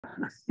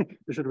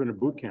There should have been a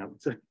boot camp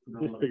to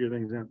figure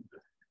things out.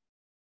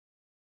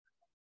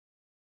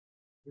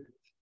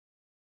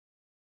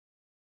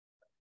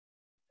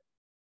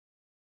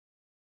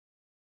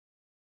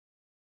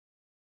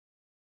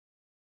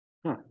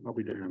 Huh, I'll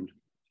be damned.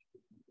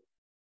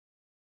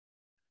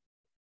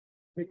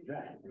 Take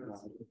that.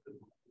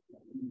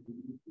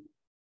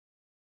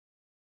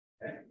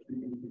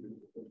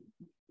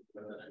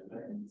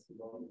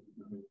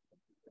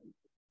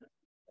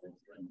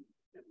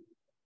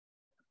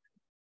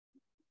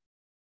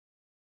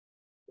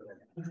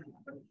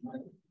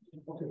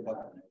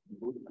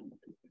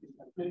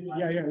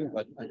 Yeah.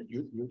 But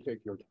you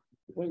take your.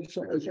 Well,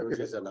 so, Because yours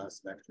is the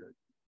last lecture.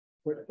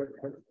 but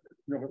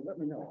let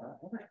me know.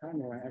 How much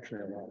time do I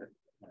actually allot it?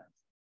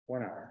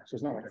 1 hour. So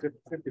it's not like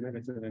 50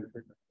 minutes and then. So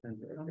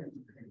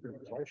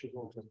I should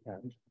go to the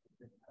patent.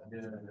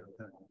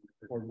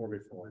 Or more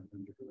before.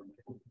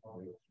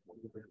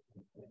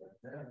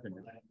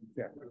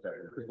 Yeah.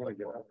 Because when I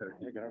get out there,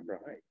 I get up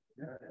right.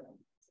 Yeah.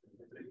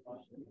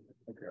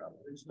 Okay.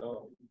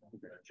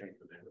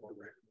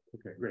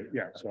 Okay, great.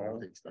 Yeah. So I'll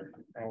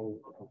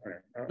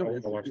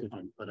watch the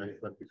time.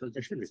 But because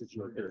it should be such a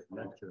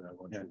lecture, I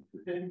want you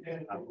to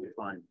have to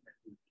find.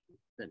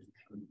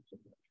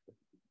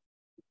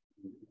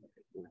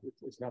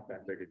 It's not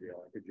that big a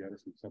deal. I could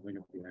jettison something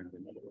at the end.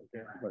 And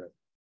okay, but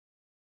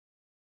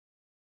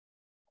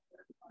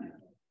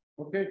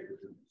okay,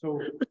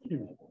 so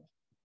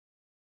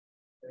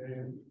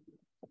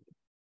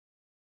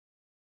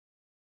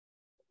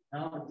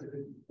now it's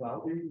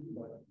cloudy,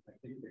 but I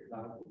think the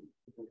cloud is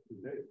supposed to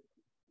be big.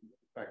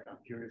 In fact,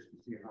 I'm curious to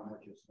see how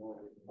much is snow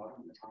at the bottom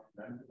of the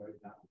continent right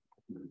now.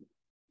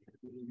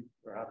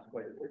 Perhaps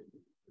quite a bit.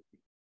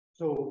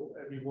 So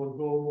we will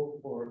go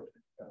for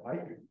a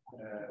hike.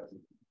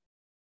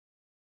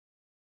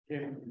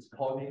 Kim is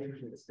calling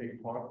to the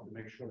state park to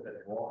make sure that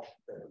it washed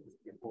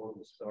before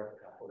we start.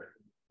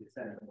 We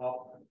send it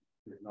up.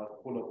 It's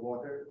not full of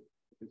water.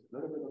 It's a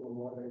little bit of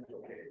water. It's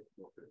okay.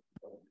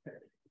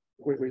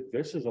 wait,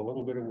 this is a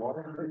little bit of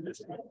water.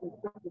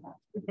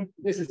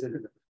 This is a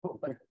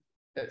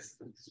yes.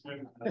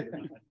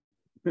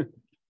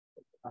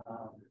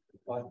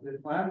 But the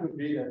plan would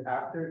be that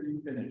after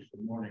we finish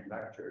the morning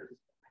lectures,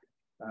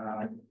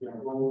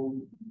 we'll go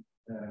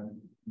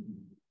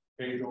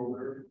page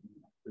over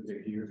to the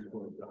gears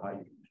for the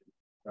hike,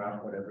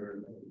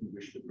 whatever you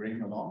wish to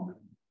bring along.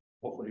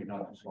 Hopefully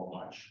not so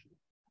much.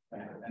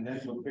 And then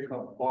we'll pick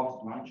up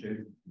box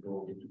lunches,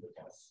 go into the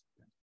bus.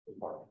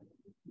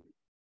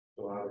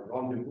 So our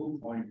rendezvous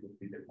point would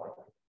be the park.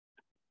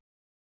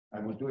 I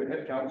will do a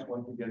head count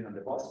once we get on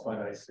the bus, but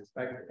I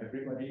suspect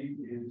everybody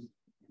is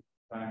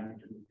planning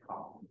to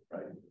come,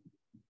 right?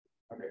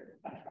 Okay.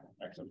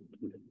 Excellent.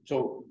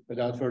 So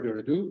without further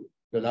ado,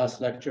 the last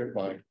lecture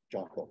by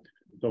John Bohn.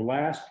 The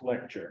last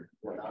lecture.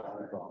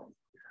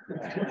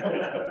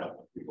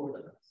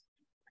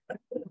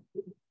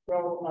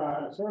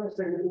 So, sort of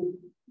saying,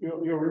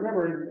 you'll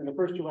remember in the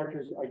first two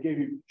lectures, I gave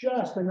you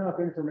just enough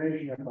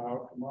information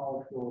about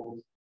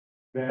molecules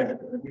that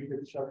we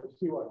could start to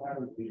see what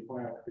happens to the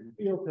plant, could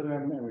feel to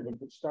them, and we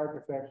looked at stark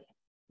effects.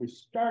 We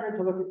started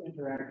to look at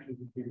interactions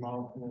between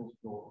molecules.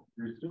 We'll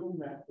resume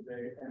that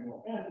today, and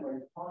we'll end by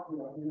talking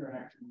about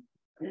interactions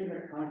in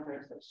the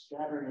context of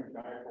scattering of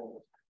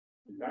dipoles,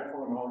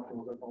 dipole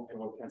molecules at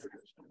ultra-low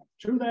temperatures.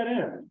 To that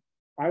end,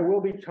 I will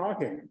be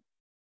talking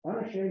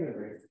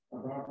unashamedly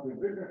about the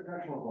bigger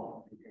threshold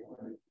law, the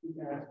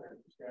key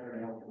aspects of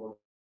scattering ultra-low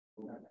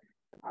temperatures.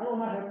 I will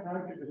not have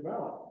time to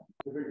develop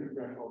the bigger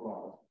threshold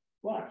laws,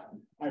 but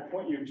I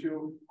point you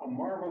to a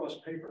marvelous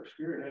paper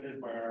spearheaded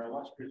by our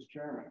illustrious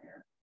chairman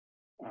here.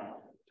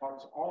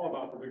 Talks all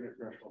about the bigger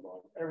threshold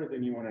laws,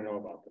 everything you want to know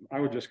about them. I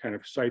would just kind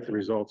of cite the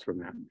results from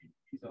that.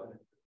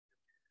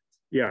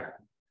 Yeah.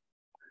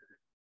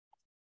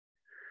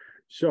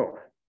 So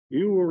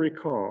you will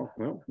recall,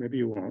 well, maybe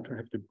you won't. I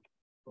have to.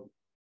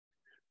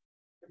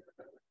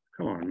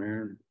 Come on,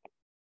 man.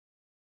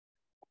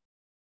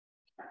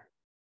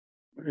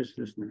 What is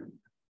this now?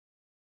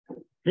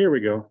 Here we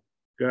go.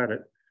 Got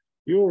it.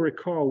 You'll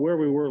recall where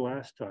we were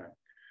last time.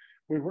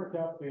 We worked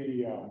out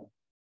the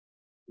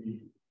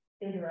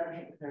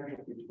interaction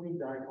potential between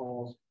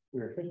dipoles. We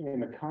were thinking in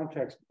the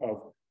context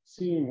of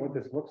seeing what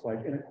this looks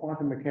like in a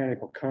quantum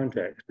mechanical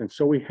context. And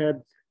so we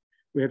had,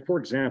 for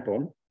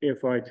example,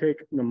 if I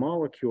take the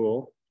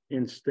molecule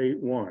in state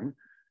 1,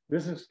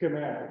 this is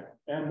schematic,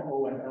 M,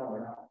 O, and L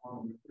are not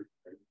quantum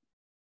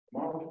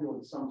molecule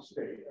in some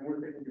state, and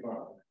we're thinking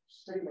about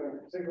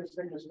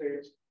single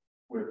states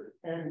with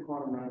n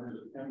quantum numbers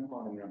and m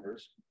quantum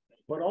numbers,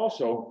 but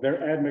also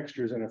they're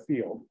admixtures in a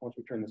field once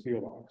we turn the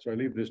field on. So I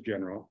leave this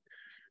general.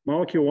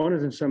 Molecule 1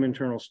 is in some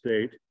internal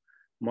state.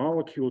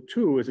 Molecule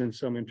 2 is in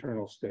some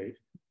internal state.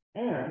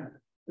 And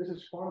this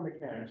is quantum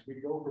mechanics.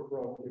 We go for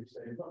growth. We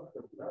say, look,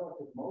 the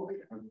relative motion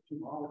of the two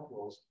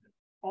molecules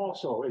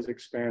also is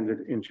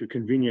expanded into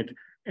convenient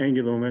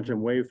angular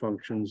momentum wave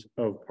functions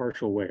of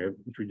partial wave,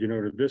 which we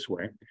denoted this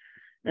way.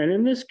 And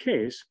in this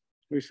case,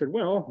 we said,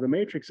 well, the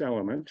matrix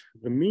element,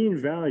 the mean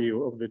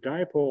value of the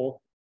dipole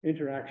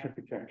interaction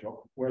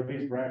potential, where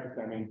these brackets,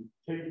 I mean,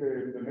 take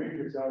the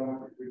matrix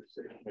element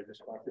I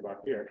just talked about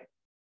here.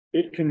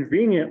 It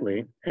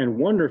conveniently and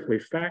wonderfully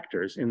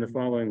factors in the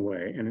following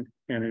way, and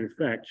in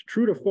fact,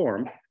 true to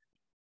form,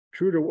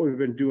 true to what we've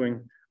been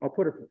doing, I'll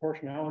put a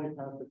proportionality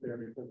concept there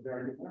because there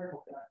are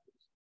numerical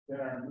factors that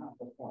are not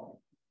the point.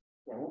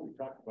 So I won't be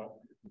talking about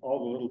all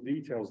the little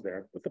details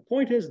there, but the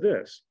point is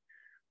this: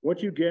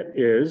 what you get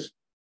is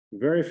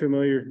very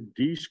familiar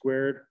d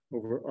squared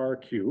over r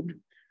cubed.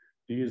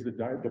 D is the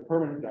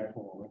permanent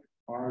dipole moment.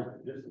 R is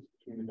the distance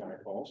between the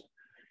dipoles.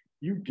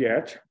 You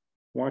get,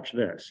 watch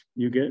this,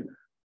 you get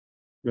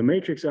the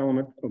matrix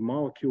element of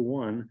molecule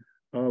 1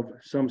 of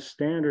some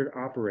standard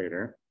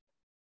operator.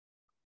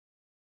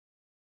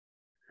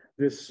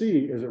 This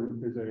C is a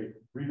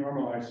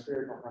renormalized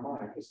spherical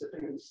harmonic. It's the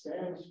thing that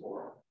stands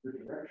for the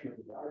direction of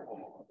the dipole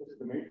moment. This is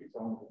the matrix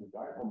element of the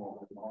dipole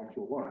moment of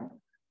molecule 1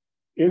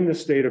 in the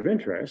state of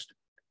interest,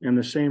 and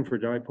the same for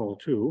dipole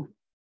 2,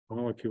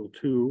 molecule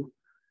 2,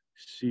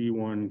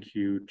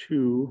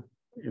 C1Q2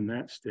 in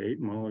that state,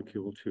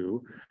 molecule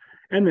 2,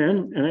 and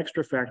then an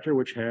extra factor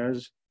which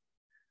has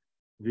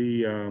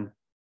the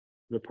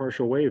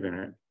partial wave in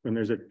it. And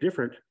there's a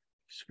different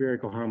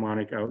spherical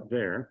harmonic out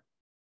there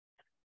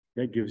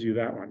that gives you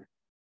that one.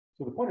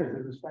 So the point is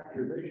that this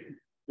factorization,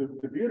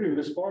 the beauty of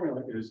this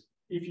formula is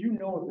if you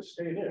know what the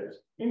state is,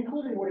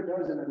 including what it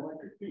does in an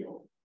electric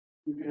field,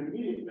 you can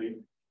immediately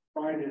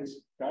find its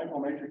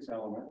dipole matrix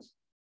elements,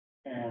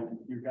 and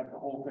you've got the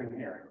whole thing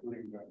here,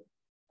 including the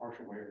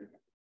partial wave.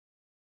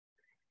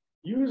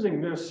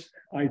 Using this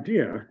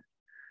idea,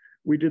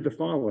 we did the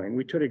following.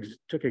 We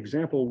took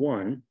example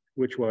 1,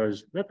 which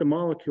was let the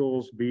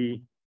molecules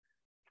be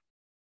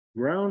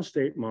ground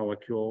state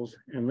molecules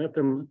and let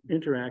them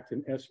interact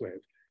in S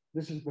waves.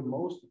 This is the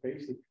most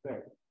basic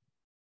thing.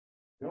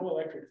 No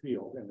electric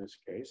field in this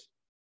case.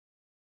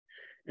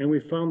 And we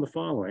found the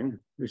following.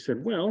 We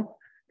said, well,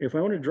 if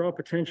I want to draw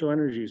potential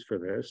energies for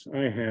this,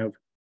 I have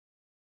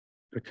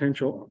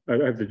potential, I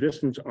have the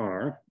distance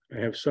R, I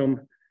have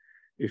some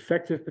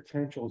effective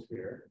potentials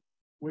here,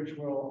 which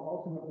will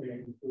ultimately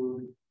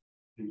include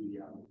the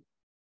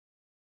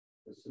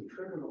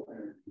centrifugal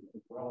energy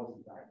as well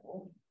as the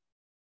dipole.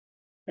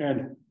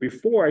 And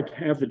before I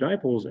have the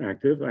dipoles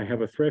active, I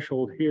have a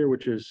threshold here,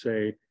 which is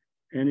say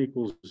n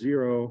equals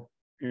 0,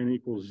 n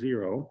equals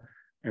 0,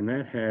 and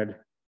that had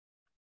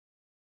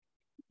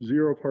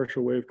 0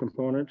 partial wave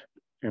component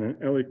and an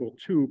L equal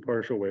 2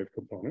 partial wave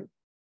component.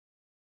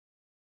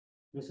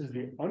 This is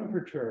the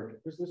unperturbed,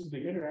 this is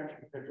the interaction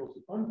potentials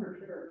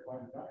unperturbed by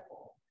the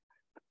dipole,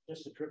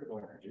 just centrifugal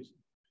energies,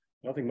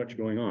 nothing much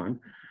going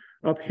on.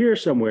 Up here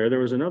somewhere, there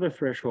was another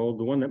threshold.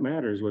 The one that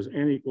matters was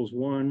n equals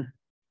 1,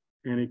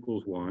 n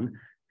equals 1,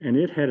 and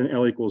it had an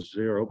L equals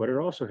 0, but it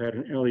also had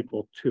an L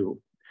equal 2.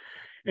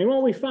 And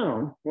what we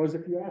found was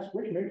if you ask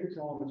which matrix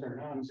elements are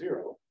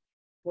non-zero,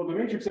 well, the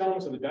matrix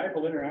elements of the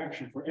dipole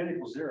interaction for n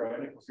equals 0,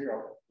 n equals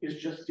 0 is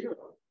just 0.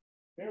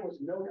 There was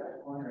no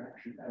dipole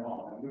interaction at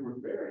all, and we were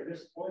very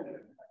disappointed in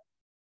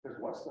that, because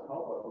what's the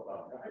hubbub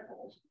about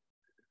dipoles?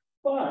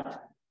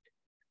 But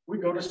we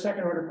go to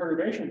second order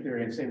perturbation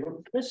theory and say,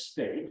 look, this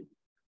state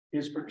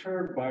is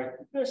perturbed by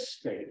this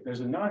state. There's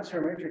a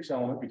non-zero matrix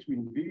element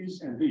between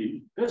these and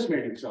these. This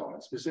matrix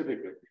element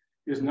specifically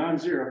is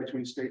non-zero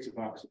between states of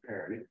opposite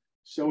parity.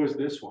 So is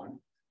this one.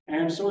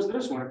 And so is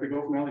this one if we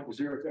go from L equals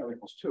 0 to L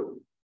equals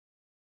 2.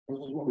 This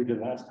is what we did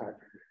last time.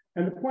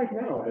 And the point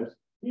now is,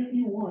 if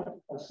you want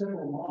a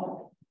simple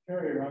model to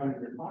carry around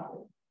in your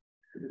pocket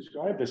to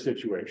describe the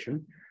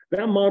situation,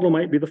 that model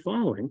might be the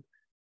following.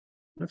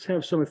 Let's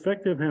have some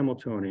effective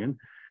Hamiltonian.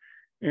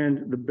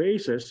 And the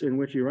basis in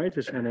which you write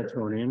this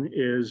Hamiltonian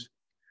is,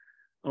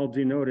 I'll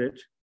denote it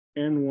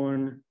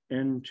N1,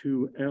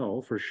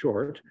 N2L for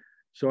short.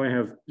 So I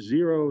have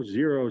 0,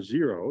 0,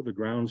 0, the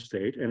ground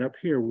state, and up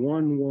here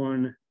 1,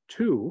 1,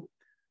 2,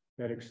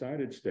 that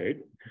excited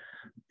state.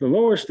 The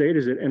lower state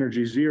is at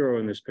energy 0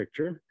 in this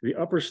picture. The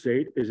upper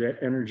state is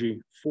at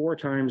energy 4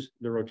 times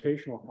the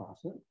rotational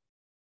constant.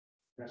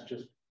 That's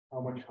just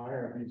how much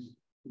higher these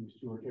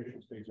two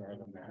rotational states are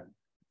than that.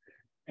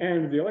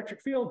 And the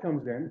electric field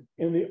comes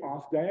in the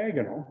off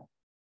diagonal.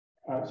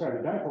 The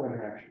dipole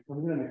interaction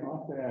comes in the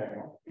off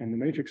diagonal, and the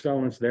matrix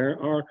elements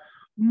there are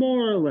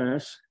more or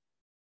less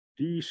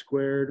d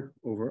squared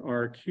over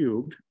r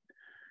cubed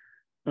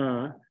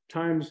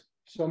times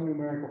some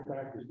numerical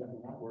factors that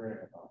we're not worried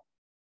about.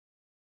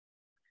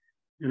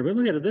 And if we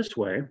look at it this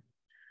way,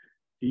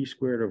 d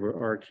squared over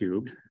r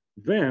cubed,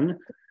 then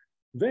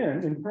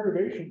in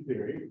perturbation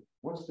theory,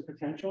 what's the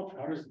potential?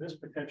 How does this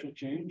potential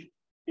change?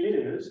 It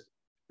is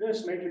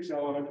this matrix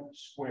element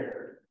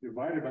squared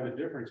divided by the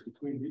difference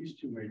between these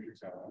two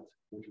matrix elements,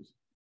 which is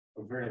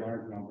a very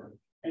large number.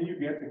 And you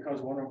get,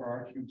 because 1 over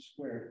r cubed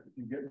squared,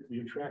 you get the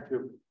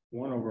attractive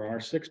 1 over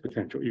r6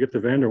 potential. You get the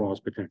van der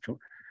Waals potential,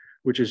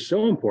 which is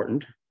so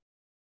important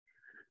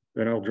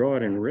that I'll draw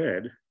it in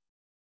red.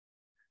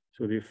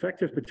 So the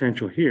effective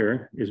potential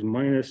here is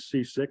minus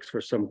C6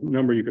 for some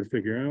number you can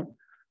figure out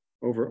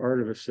over r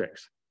to the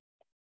 6.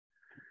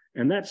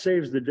 And that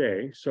saves the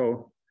day.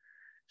 So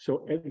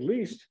So at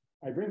least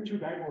I bring two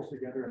dipoles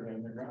together and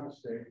then the ground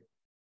state,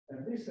 and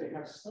at least they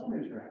have some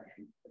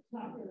interaction. It's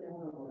not really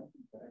one of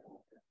the dipoles.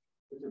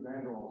 It's a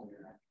van der Waals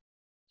interaction.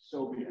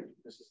 So be it.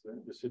 This is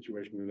the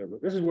situation we live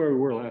with. This is where we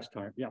were last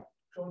time. Yeah.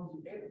 So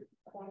the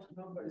quantum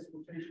number is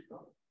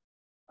rotational.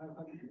 I'm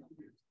confused.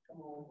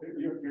 Come on.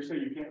 You're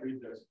saying you can't read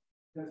this.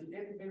 Does the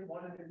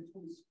N1 and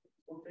N2 is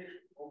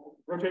rotation?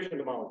 Rotation of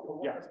the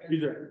molecule. Yeah.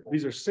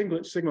 These are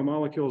singlet sigma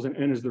molecules, and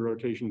N is the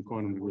rotation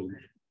quantum equivalent.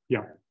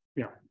 Yeah.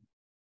 Yeah.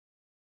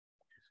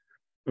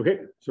 Okay,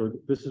 so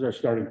this is our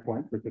starting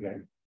point for today.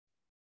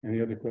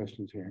 Any other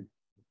questions here?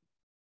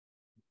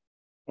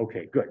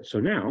 Okay, good. So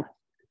now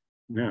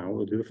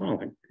we'll do the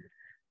following.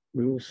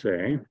 We will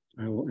say,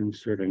 I will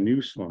insert a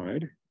new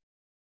slide.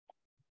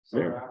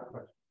 There. I have a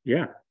question.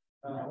 Yeah.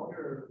 I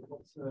wonder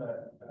what's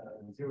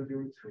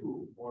 002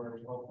 or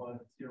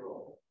 1210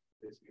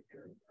 this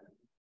picture.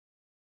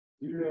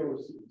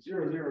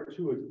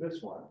 002 is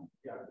this one.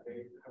 Yeah,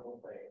 they have a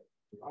play.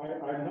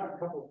 I'm not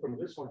coupled from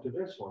this one to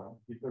this one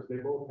because they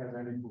both have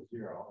n equals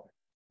 0.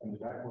 And the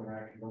dipole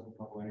interaction doesn't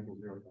couple n equals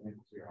 0 to n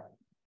equals 0.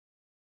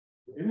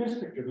 In this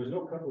picture, there's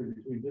no coupling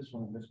between this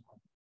one and this one.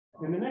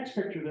 In the next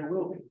picture, there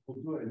will be.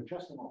 We'll do it in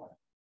just a moment.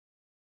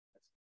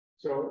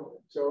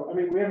 So I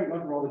mean, we haven't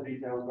gone through all the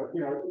details, but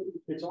you know,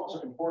 it's also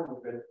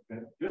important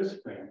that this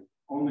thing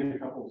only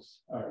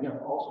couples,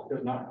 also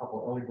does not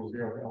couple L equals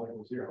 0 to L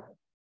equals 0.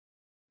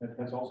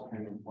 That's also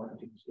kind of important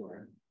to the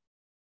story.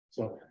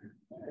 So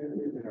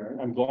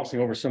I'm glossing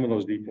over some of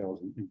those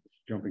details and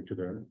jumping to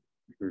the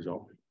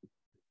result.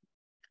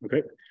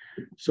 Okay,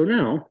 so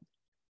now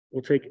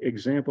we'll take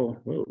example.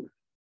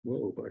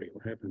 Whoa, buddy,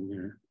 what happened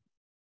there?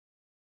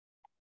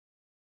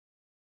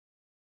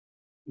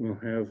 We'll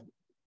have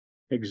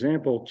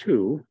example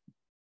 2.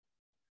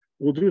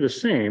 We'll do the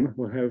same.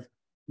 We'll have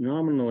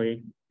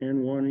nominally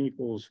N1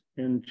 equals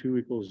N2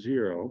 equals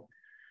 0.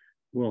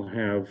 We'll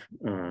have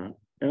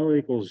L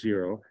equals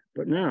 0,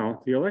 but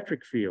now the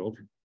electric field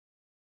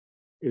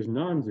is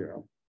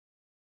non-zero.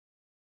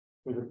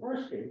 For the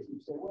first case, you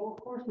say, well,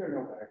 of course there are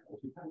no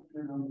dipoles. You haven't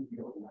turned on the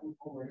field. Of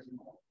course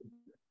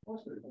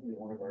there's only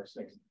one of our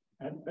 6.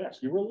 At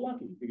best, you were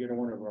lucky to get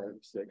one of our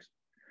 6.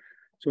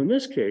 So in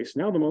this case,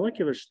 now the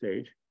molecular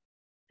state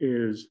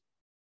goes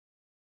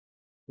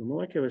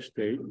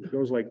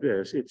like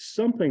this. It's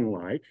something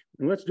like,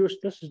 and let's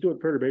just do it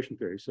perturbation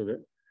theory so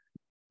that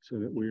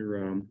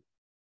we're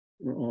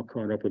all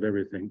caught up with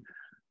everything.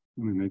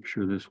 Let me make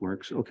sure this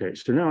works. Okay,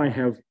 so now I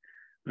have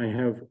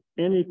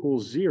n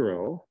equals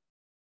 0,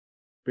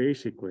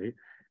 basically,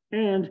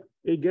 and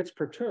it gets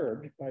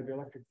perturbed by the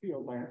electric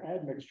field by an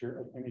admixture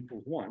of n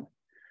equals 1.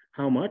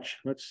 How much?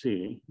 Let's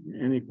see,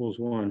 n equals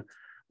 1.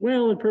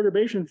 Well, in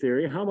perturbation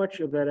theory, how much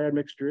of that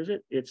admixture is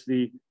it? It's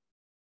the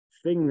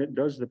thing that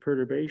does the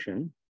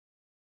perturbation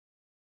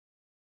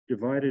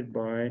divided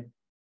by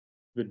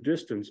the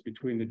distance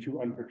between the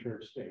two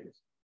unperturbed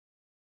states.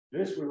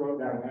 This we wrote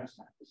down last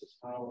time. This is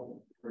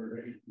how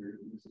perturbation theory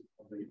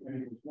of the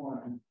n equals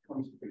 1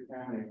 comes to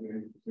contaminate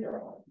with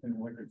 0 in the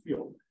electric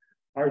field.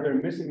 Are there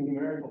missing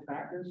numerical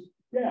factors?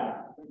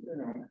 Yeah, you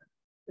know,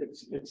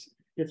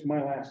 it's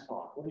my last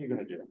talk. What are you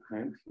going to do?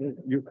 Right?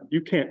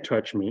 You can't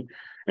touch me.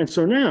 And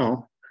so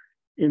now,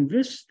 in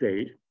this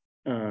state,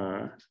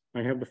 I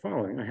have the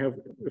following. I have,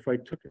 if I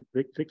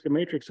take the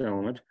matrix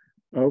element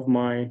of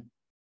my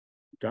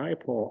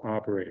dipole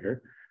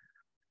operator,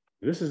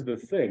 this is the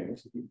thing,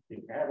 this is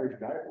the average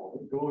dipole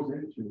that goes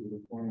into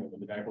the formula of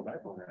the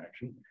dipole-dipole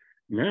interaction.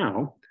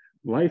 Now,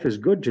 life is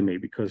good to me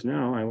because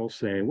now I will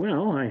say,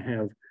 well, I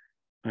have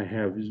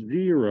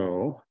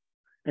 0,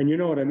 and you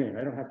know what I mean.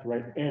 I don't have to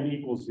write n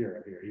equals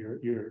 0 here.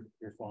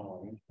 You're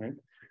following, right?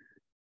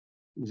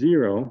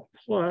 0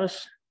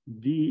 plus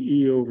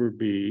dE over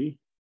B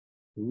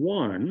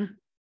 1.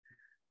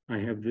 I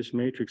have this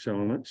matrix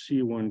element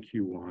C1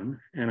 Q1,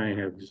 and I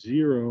have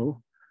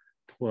 0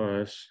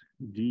 plus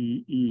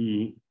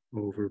dE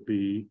over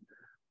B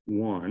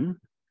 1.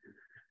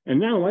 And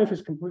now life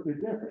is completely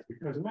different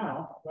because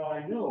now, well,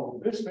 I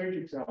know this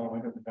matrix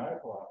element of the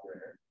dipole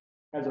operator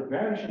has a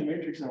vanishing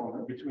matrix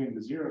element between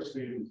the 0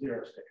 state and the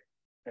 0 state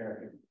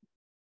parity.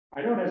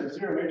 I know it has a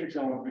 0 matrix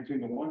element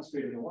between the 1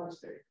 state and the 1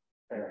 state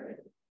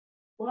parity.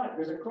 But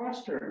there's a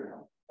cross term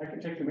now. I can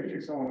take the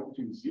matrix element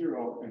between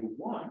 0 and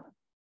 1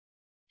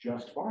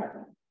 just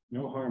fine.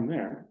 No harm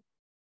there.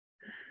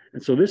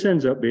 And so this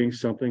ends up being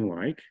something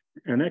like,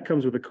 and that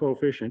comes with a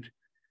coefficient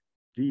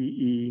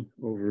dE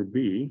over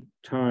B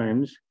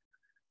times,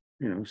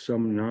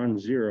 some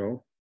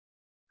non-zero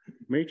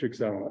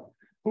matrix element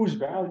whose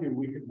value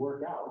we could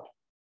work out,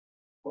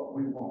 but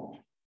we won't.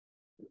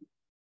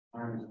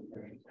 Right?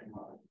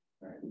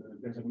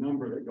 There's a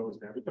number that goes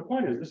there, but the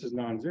point is this is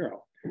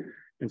non-zero.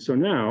 And so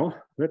now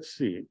let's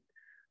see,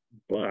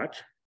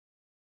 but,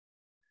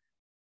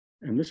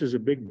 and this is a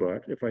big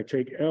but, if I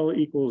take L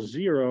equals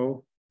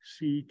 0,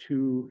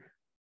 C2,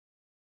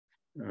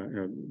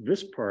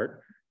 this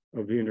part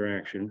of the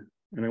interaction,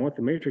 and I want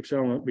the matrix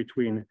element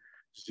between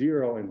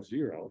 0 and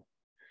 0,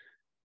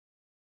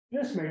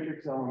 this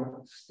matrix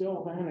element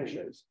still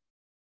vanishes.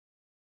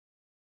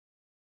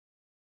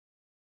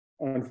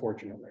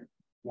 unfortunately.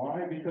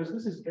 Why? Because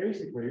this is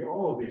basically,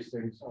 all of these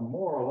things are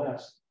more or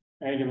less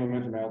angular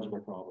momentum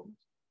algebra problems.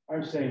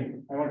 I'm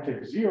saying I want to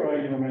take zero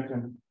angular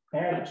momentum,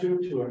 add 2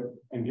 to it,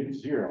 and get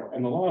 0.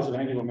 And the laws of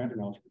angular momentum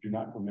algebra do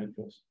not permit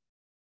this.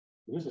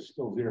 This is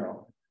still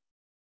 0.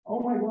 Oh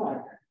my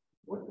God,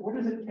 what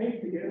does it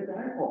take to get a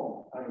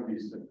dipole out of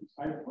these things?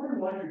 I put an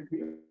electric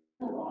field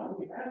on,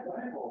 we have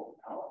dipoles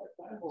now,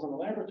 dipoles in the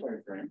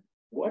laboratory frame.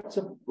 What's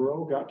a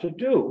bro got to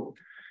do?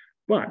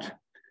 But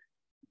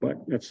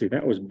let's see,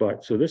 that was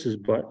but. So this is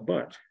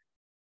but.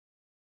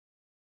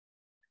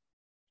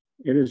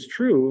 It is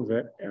true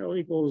that L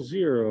equals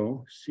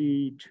 0,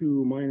 C2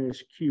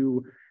 minus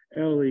Q,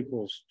 L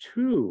equals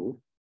 2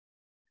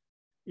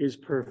 is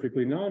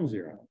perfectly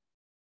non-zero.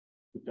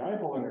 The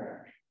dipole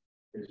interaction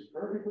is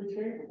perfectly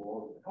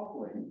capable of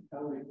coupling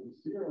L equals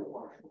 0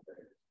 partial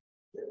phase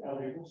to L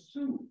equals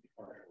 2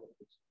 partial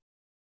phase.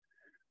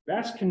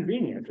 That's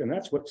convenient, and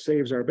that's what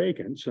saves our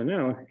bacon. So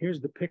now here's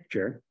the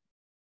picture.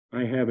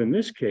 I have, in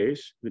this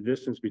case, the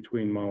distance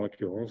between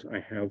molecules. I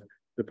have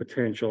the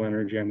potential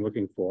energy I'm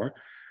looking for.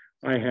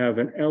 I have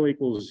an L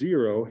equals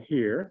 0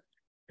 here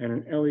and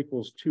an L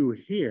equals 2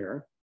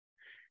 here.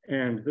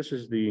 And this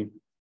is the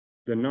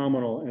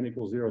nominal N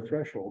equals 0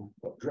 threshold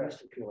addressed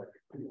to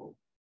electric field.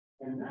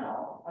 And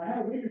now I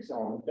have a matrix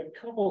element that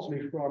couples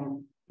me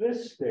from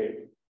this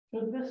state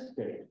to this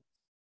state.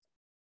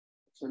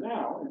 So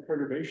now in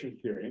perturbation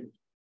theory,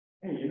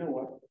 hey, you know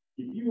what?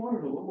 If you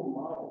wanted a little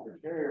model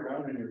to carry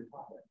around in your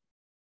pocket,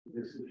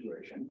 this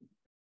situation,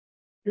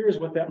 here's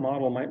what that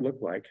model might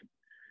look like.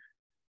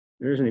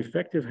 There's an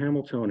effective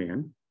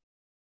Hamiltonian.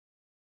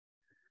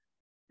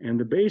 And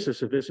the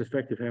basis of this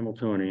effective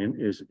Hamiltonian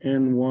is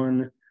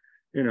N1,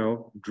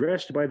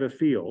 dressed by the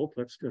field,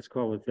 let's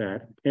call it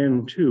that,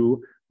 N2,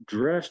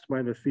 dressed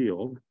by the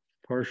field,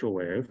 partial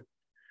wave.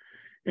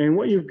 And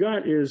what you've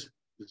got is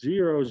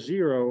 0,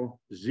 0,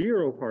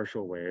 0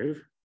 partial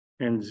wave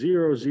and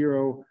 0,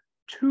 0,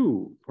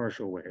 2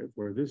 partial wave,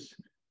 where this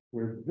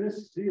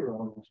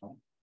 0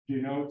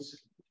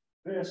 denotes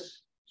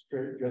this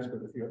straight dressed by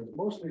the field. It's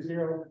mostly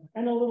 0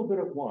 and a little bit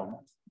of 1.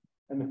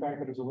 And the fact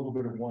that it's a little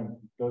bit of 1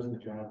 does the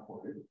job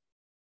for it.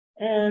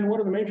 And what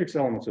are the matrix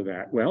elements of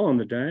that? Well, on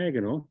the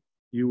diagonal,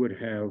 you would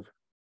have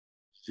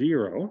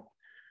 0.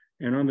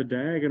 And on the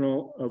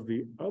diagonal of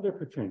the other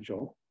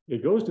potential,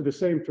 it goes to the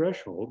same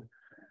threshold,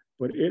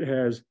 but it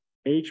has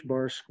h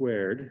bar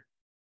squared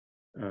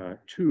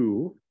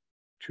 2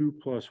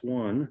 plus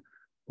 1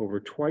 over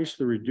twice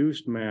the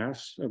reduced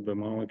mass of the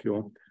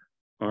molecule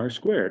r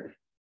squared.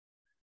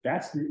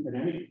 That's at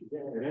any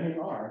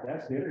r,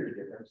 that's the energy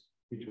difference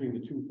between the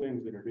two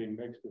things that are being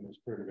mixed in this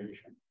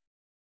perturbation.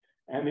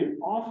 And the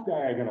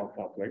off-diagonal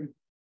coupling,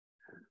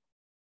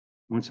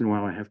 once in a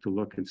while I have to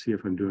look and see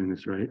if I'm doing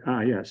this right.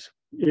 Yes,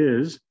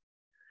 is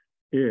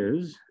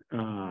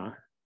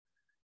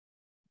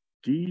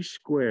d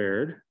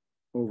squared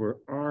over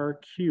r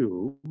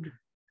cubed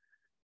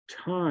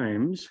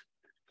times,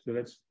 so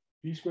that's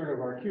d squared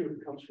over r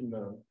cubed comes from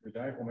the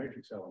dipole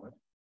matrix element,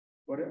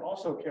 but it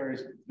also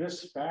carries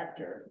this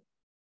factor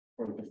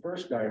for the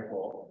first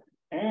dipole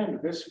and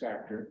this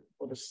factor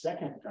for the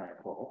second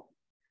dipole.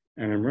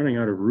 And I'm running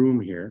out of room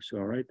here, so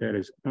I'll write that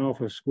as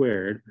alpha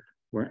squared,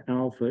 where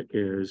alpha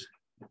is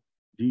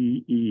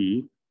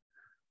dE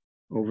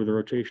over the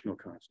rotational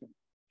constant.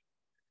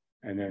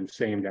 And then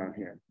same down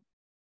here.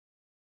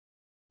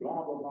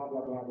 Blah, blah, blah,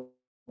 blah, blah,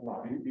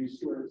 blah. These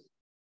squares.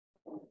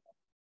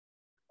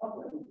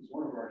 Is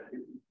one of our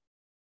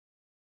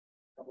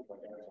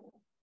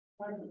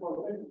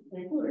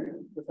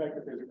including the fact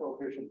that there's a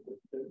coefficient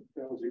that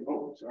tells you,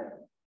 oh, sorry,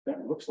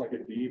 that looks like a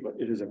D, but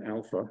it is an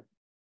alpha.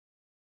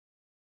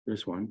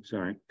 This one,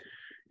 sorry,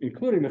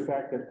 including the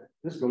fact that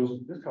this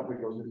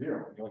coupling goes to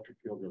 0, the electric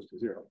field goes to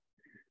 0.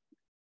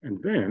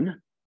 And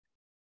then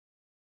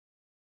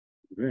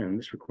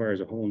this requires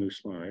a whole new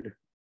slide.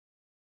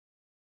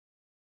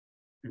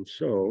 And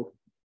so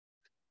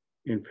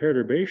in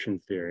perturbation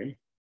theory,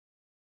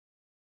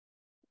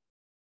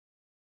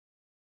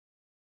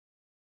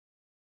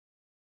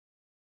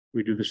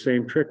 we do the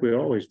same trick we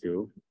always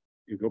do.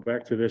 You go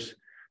back to this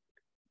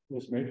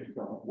matrix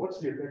element. What's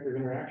the effective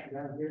interaction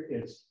down here?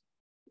 It's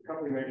the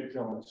coupling matrix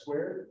element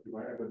squared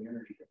divided by the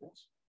energy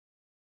difference.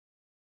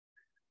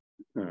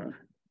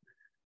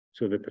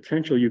 So the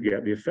potential you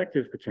get, the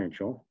effective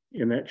potential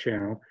in that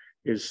channel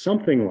is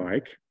something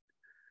like,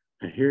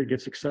 and here it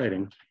gets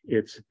exciting,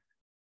 it's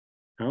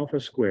alpha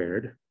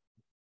squared,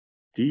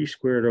 d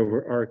squared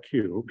over r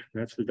cubed,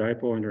 that's the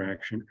dipole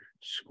interaction,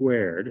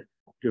 squared,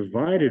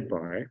 divided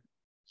by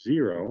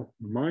 0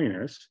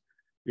 minus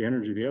the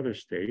energy of the other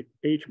state,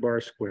 h bar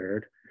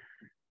squared,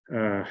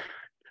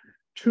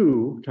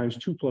 2 times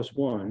 2 plus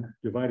 1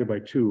 divided by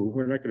 2.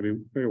 We're not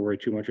going to worry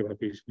too much about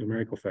these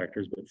numerical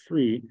factors, but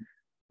 3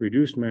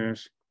 reduced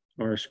mass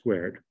r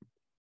squared.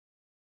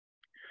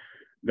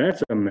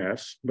 That's a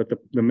mess, but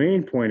the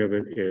main point of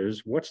it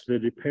is, what's the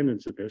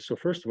dependence of this? So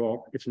first of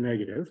all, it's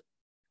negative,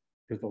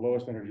 because the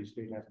lowest energy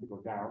state has to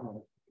go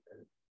down.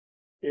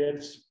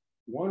 It's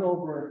 1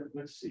 over,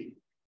 let's see,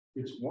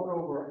 it's 1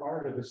 over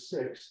r to the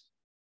 6th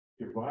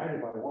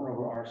divided by 1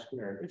 over r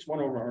squared. It's 1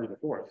 over r to the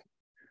 4th.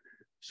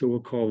 So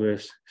we'll call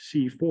this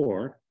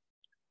C4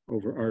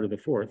 over r to the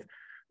 4th,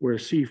 where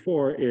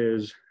C4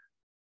 is,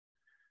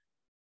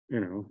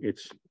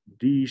 it's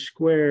d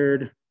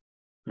squared,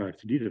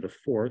 it's d to the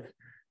 4th,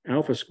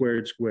 alpha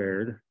squared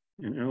squared,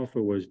 and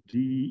alpha was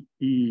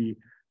dE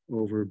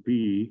over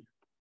b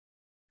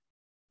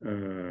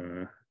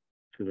to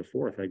the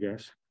 4th, I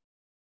guess.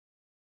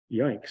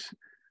 Yikes.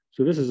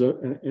 So this is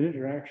an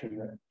interaction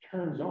that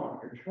turns on.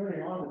 You're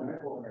turning on the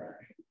dipole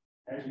interaction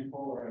as you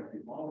polarize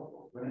the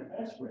molecules. But in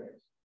S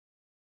rays,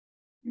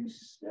 you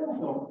still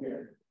don't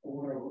get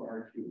 1 over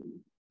r cubed.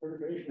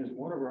 Perturbation is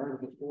 1 over r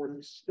to the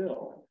 4th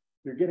still.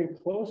 You're getting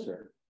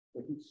closer,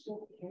 but you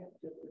still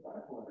can't get the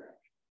dipole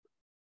interaction.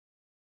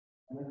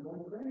 And it's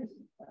going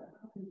crazy.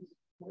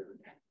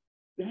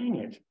 Dang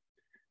it.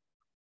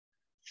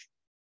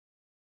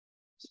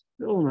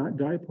 Still not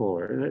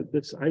dipolar.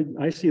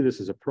 I see this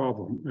as a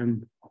problem.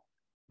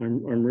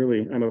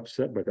 I'm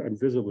upset by that. I'm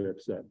visibly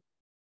upset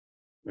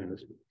by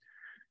this.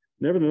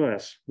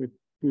 Nevertheless,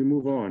 we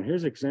move on.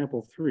 Here's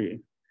example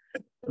 3.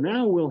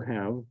 Now we'll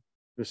have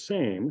the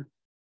same.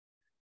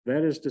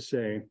 That is to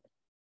say,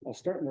 I'll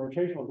start in the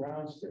rotational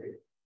ground state,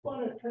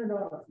 but it turned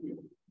on a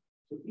field.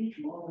 So each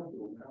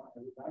molecule now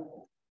has a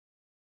dipole.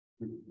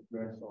 We've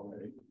addressed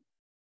already.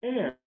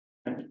 And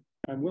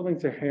I'm willing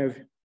to have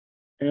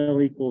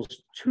L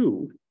equals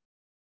 2.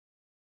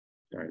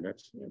 Sorry,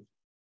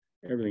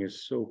 everything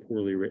is so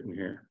poorly written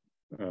here.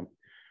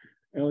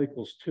 L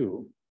equals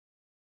 2.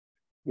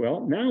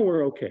 Well, now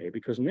we're okay,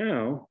 because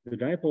now the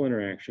dipole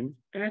interaction,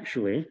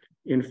 actually,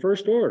 in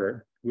first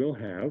order, we'll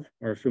have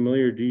our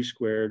familiar d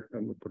squared,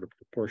 I'm going to put a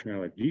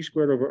proportionality, d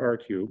squared over r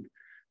cubed.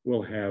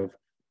 We'll have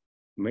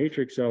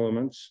matrix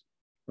elements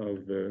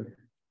of the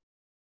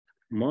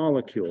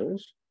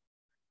molecules.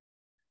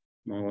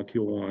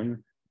 Molecule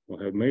 1. We'll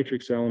have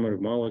matrix element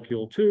of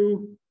molecule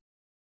 2.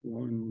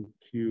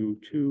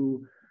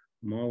 1q2,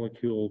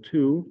 molecule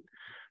 2,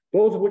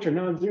 both of which are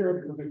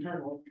non-zero because they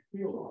turn electric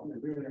field on. They're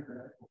really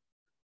identical.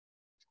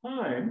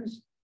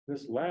 Times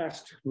this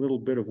last little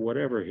bit of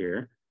whatever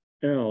here,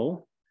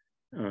 L,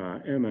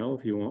 ML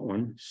if you want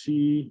one,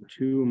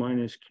 C2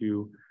 minus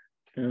Q,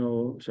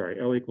 L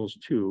equals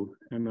 2,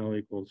 ML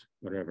equals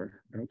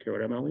whatever. I don't care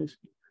what ML is.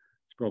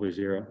 It's probably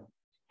 0.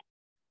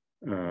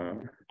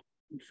 In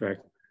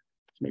fact,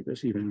 let's make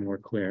this even more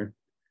clear.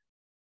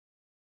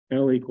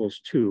 L equals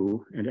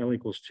 2 and L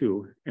equals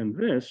 2, and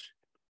this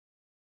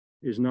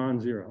is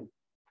non-zero.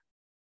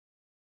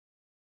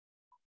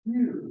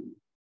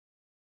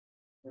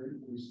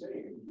 We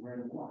say we're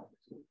in 1.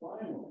 So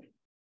finally,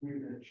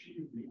 we've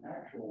achieved the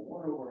actual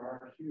 1 over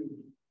r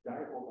cubed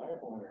dipole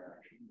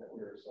interaction that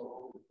we are so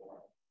hoping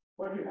for.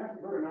 But you have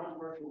to go to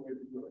non-partial way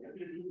to do it. You have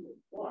to do it.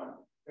 1,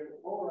 you have to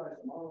polarize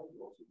the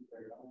molecules so you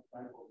say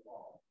dipole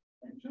ball.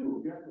 And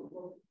 2, you have to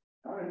look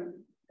not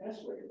in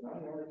S way,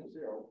 not in order to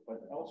 0,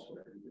 but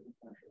elsewhere in different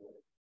potential way.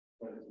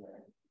 But it's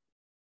there.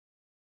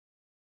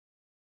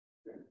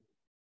 Okay.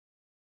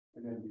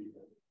 And then the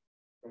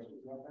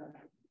questions about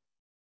that?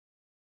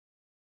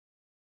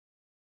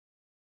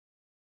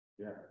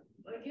 Yeah.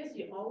 I guess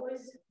you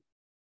always,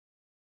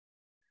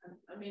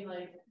 I mean,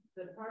 like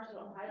the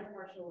higher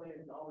partial wave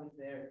is always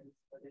there.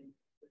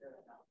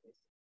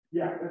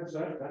 Yeah, that's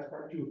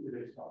part 2 of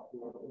today's talk.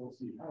 We'll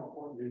see how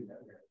important is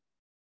that there.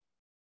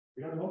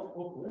 Because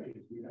multiple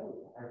collisions, we know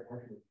the higher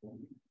partial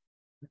wave.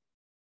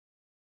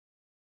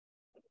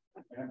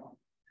 Yeah.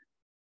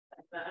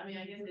 But I mean,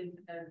 I guess it's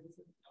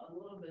a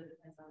little bit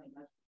depends on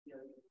how much you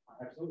feel.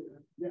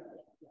 Absolutely. Yeah.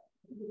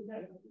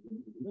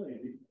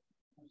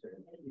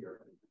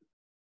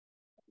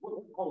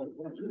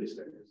 What I'm really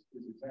saying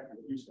is exactly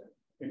what you said.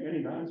 In any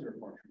non-zero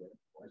partial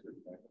wave,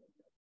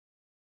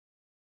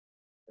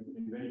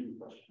 and then you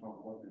question how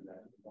important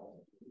that is.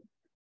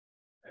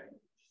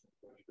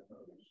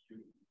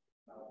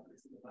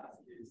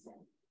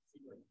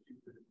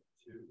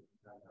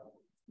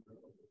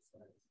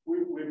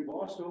 We've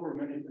glossed over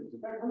many things. In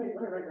fact, let me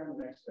write down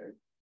the next thing,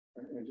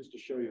 and just to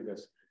show you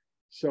this.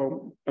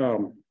 So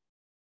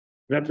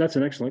that's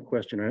an excellent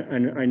question.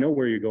 I know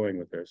where you're going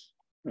with this.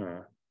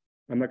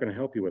 I'm not going to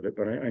help you with it,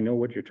 but I know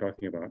what you're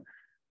talking about.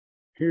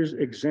 Here's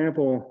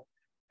example.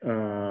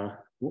 What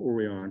were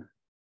we on?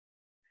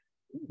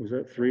 Was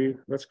that 3?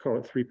 Let's call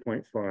it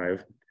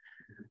 3.5.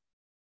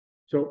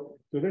 So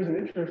there's an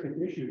interesting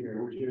issue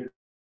here, which is,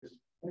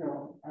 I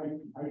don't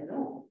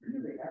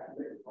really have to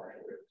make a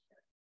partial wave.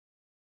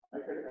 I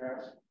could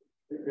ask,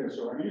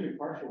 so I'm using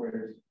partial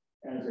waves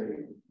as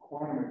a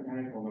quantum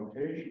mechanical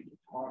notation to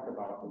talk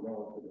about the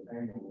relative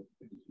angle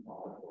of these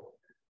molecules.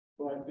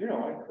 But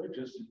I could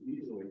just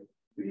easily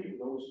leave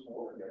those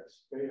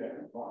coordinates, theta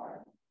and phi,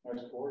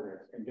 as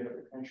coordinates and get a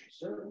potential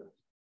surface.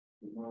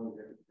 As well as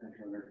get a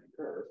potential energy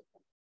curve.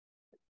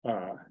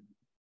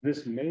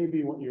 This may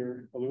be what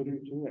you're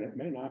alluding to, and it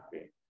may not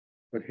be.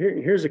 But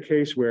here's a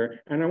case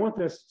where, and I want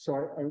this,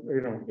 so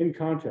in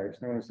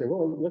context, I want to say,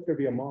 well, let there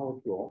be a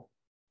molecule,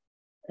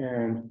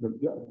 and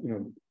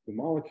the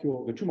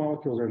molecule, the two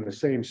molecules are in the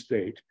same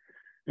state,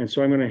 and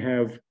so I'm going to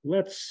have,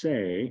 let's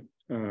say,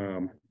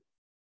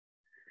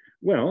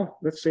 Well,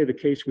 let's say the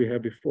case we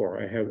had before.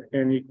 I have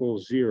n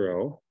equals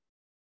 0,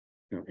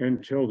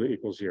 n tilde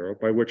equals 0,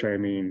 by which I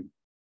mean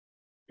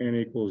n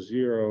equals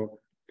 0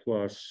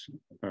 plus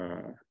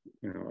a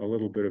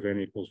little bit of n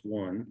equals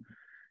 1,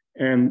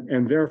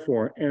 and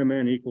therefore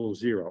mn equals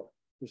 0.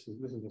 This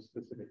is a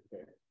specific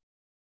case.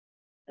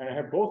 And I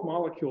have both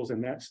molecules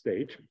in that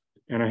state,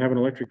 and I have an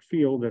electric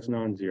field that's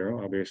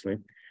non-zero, obviously.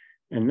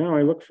 And now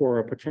I look for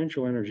a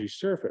potential energy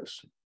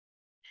surface.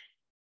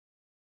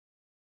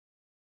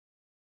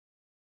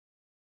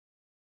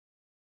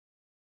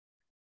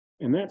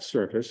 And that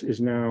surface is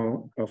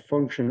now a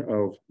function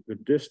of the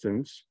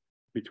distance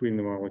between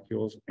the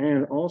molecules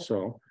and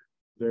also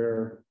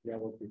their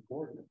relative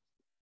coordinates.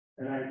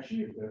 And I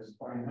achieve this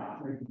by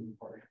not making the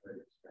partial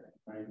rate experiment,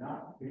 by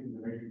not taking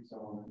the matrix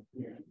element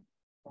in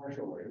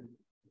partial rate,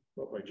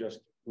 but by just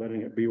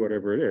letting it be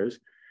whatever it is.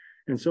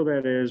 And so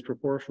that is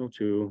proportional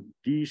to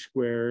d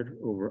squared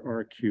over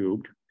r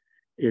cubed.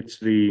 It's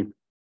the,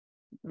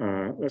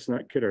 let's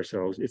not kid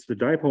ourselves, it's the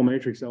dipole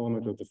matrix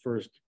element of the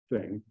first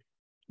thing,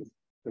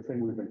 the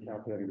thing we've been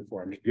calculating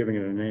before. I'm just giving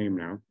it a name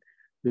now.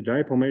 The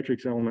dipole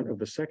matrix element of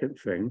the second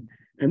thing.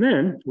 And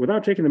then,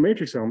 without taking the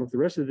matrix element, the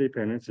rest of the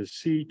dependence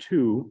is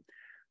C2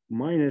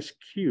 minus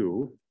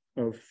Q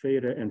of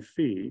theta and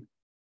phi.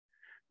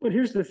 But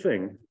here's the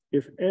thing.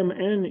 If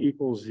Mn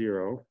equals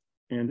 0,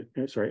 and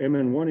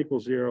Mn1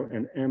 equals 0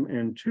 and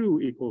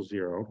Mn2 equals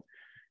 0,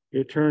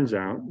 it turns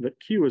out that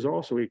Q is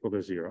also equal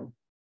to 0.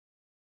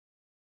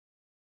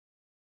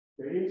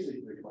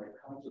 Basically, by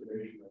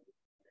conservation of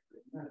the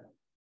method.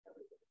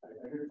 I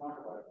didn't talk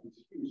about it.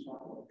 It's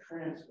talking about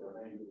transfer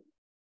angle.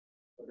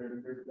 But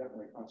there's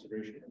definitely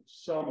conservation.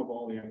 Sum of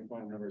all the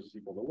undefined numbers is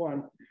equal to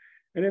 1.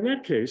 And in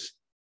that case,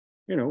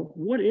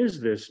 what is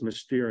this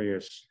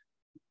mysterious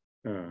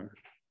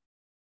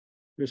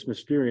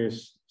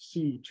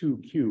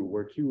C2Q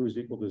where Q is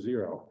equal to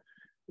 0?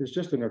 It's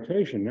just a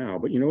notation now,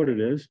 but you know what it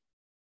is?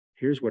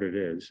 Here's what it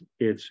is.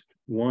 It's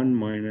 1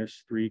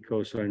 minus 3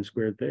 cosine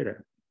squared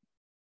theta.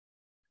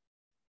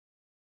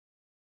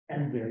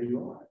 And there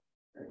you are.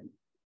 Right?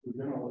 We've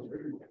done all this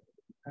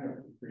kind of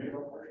forget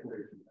about partial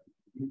rates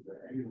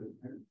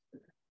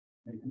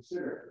and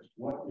consider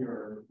what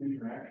your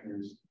interaction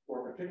is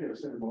for a particular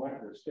set of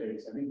molecular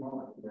states. Any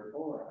moment they're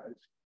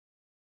polarized,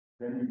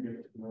 then you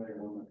get to familiar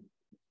moment.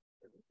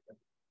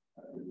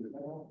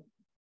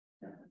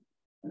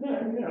 And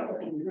then,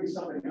 when you do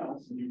something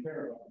else and you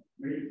care about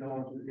maybe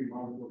telling between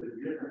molecules at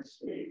different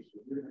states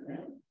with different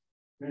elements,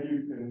 then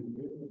you can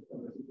give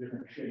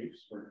different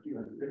shapes for Q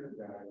has a different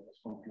value, it's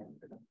functional in a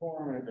different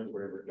form, and it does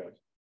whatever it does.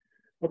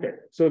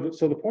 Okay, so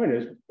the point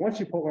is, once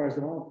you polarize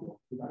the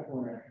molecule, the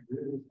dipole interaction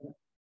really is that.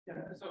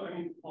 Yeah, so I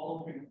mean,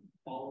 following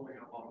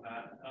up on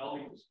that, L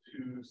equals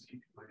 2,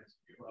 C2 minus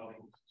Q, L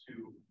equals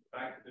 2. The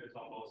fact that it's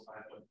on both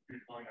sides, what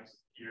you're telling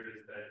us here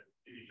is that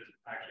if you just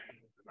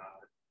actually move the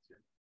math,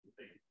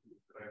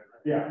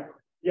 Yeah.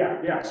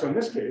 So in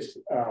this case,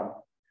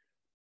 so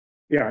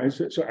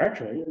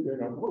actually,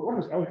 what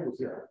is L equals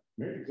 0?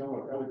 Matrix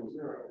element of L equals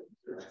 0.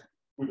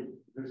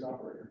 This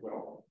operator,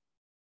 well,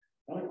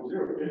 L equals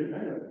 0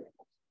 independently.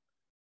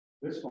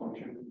 This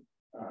function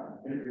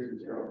integrates to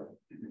 0,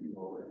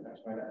 and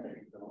that's why that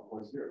matrix element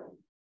was 0.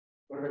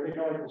 But if I take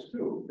L equals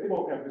 2, they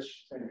both have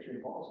this same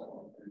shape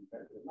also, and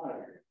that is not a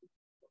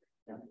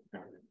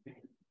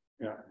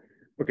Yeah.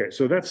 Okay,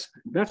 so that's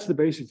the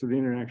basics of the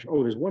interaction.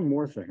 Oh, there's one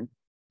more thing.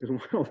 There's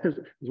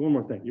one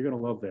more thing. You're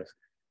gonna love this.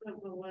 But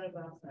what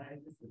about, sorry,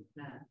 this is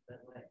math,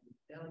 but like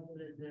L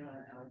equals 0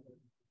 and L equals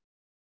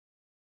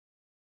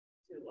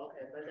 2.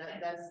 Okay, but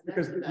that's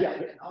because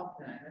off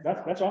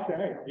that's off the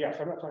angle. Yes,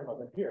 I'm not talking about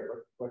that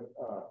here, but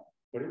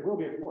it will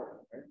be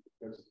important, right?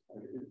 Because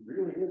it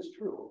really is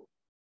true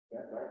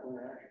that dipole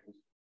interactions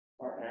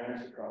are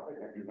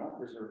anisotropic and do not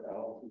preserve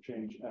L to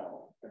change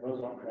L. And those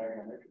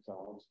diagonal matrix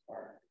elements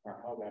are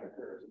how that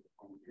occurs at the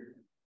point of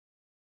treatment.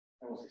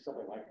 And we'll see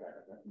something like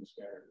that in the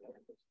scattered.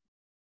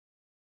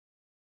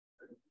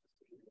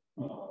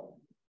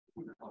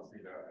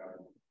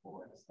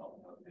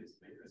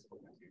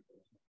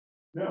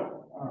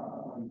 No,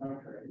 on the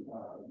contrary.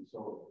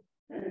 So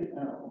any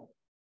L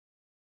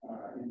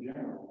in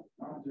general,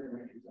 non-zero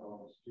matrix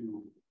elements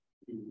to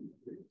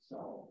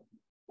itself,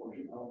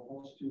 portion L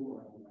plus 2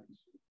 or L minus 2.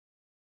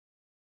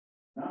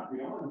 Not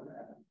beyond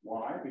that.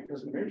 Why?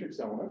 Because the matrix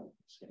element.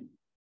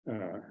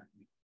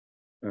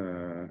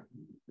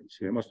 Let's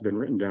see, it must have been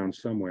written down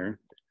somewhere.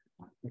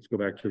 Let's go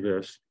back to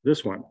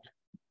this one.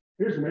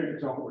 Here's the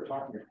matrix element we're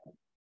talking about.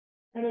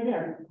 And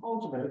again,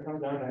 ultimately, it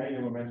comes down to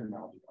angular momentum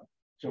algebra.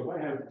 So if I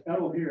have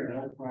L here and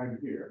L prime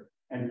here,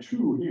 and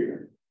 2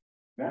 here,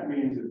 that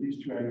means that these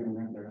two angular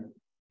momentum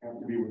have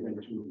to be within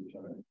 2 of each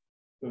other.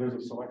 So there's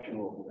a selection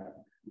over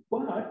that.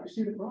 But you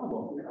see the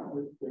problem, with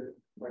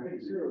I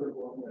think 0 is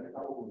one that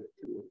coupled with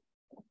 2.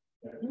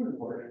 That 2 is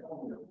important,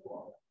 coupled with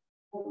 4.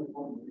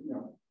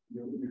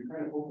 You're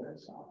trying to hold that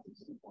soft. It's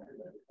the point of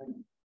that.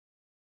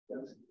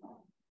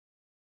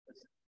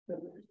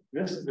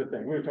 This is the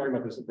thing. We were talking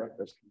about this at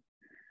breakfast.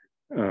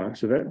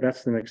 So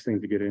that's the next thing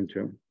to get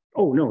into.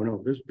 Oh,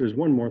 no, there's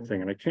one more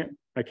thing, and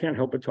I can't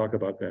help but talk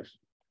about this.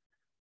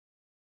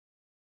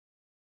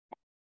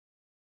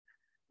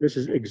 This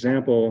is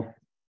example,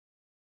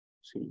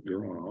 let's see,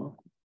 draw,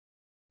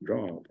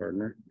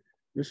 partner.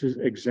 This is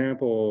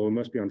example, it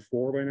must be on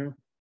 4 by now.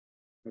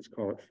 Let's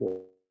call it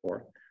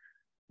 4.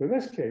 In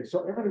this case,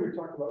 so everything we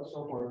talked about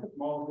so far,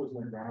 molecules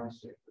in the ground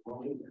state.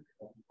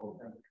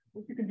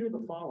 You can do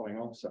the following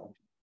also.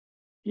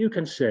 You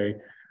can say,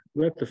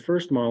 let the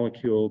first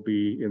molecule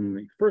be in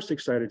the first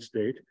excited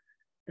state,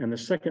 and the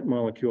second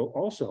molecule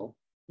also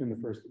in the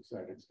first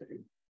excited state.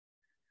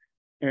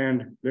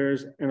 And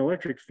there's an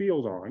electric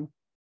field on,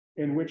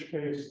 In which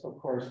case, of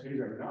course, these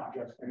are not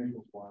just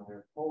N=1,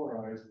 they're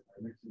polarized,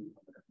 they're mixing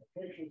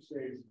application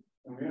states,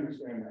 and we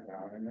understand that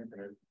now, and I'm not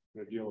going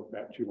to deal with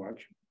that too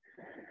much.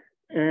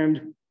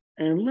 And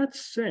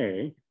let's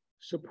say,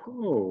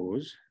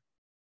 suppose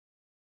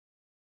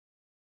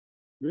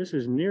this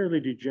is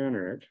nearly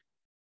degenerate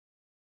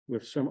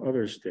with some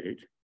other state,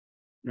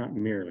 not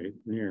merely,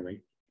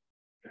 nearly.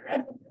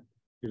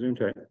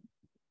 Gesundheit.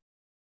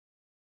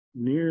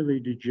 Nearly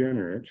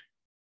degenerate,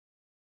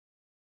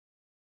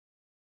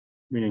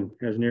 meaning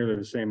has nearly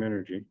the same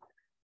energy,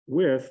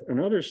 with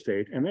another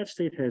state, and that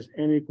state has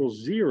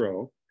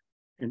n=0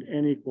 and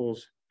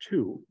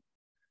n=2.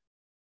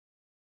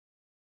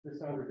 This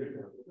sounds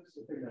ridiculous, but this is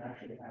the thing that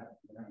actually happened,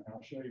 and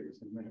I'll show you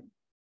this in a minute.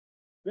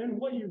 Then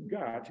what you've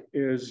got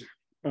is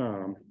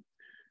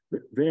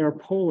They are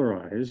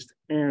polarized,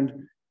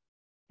 and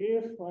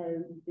if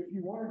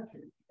you wanted to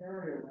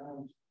carry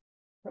around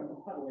some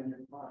huddle in your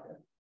pocket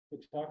to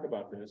talk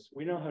about this,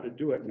 we know how to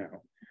do it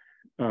now.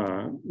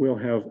 We'll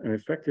have an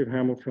effective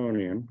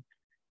Hamiltonian,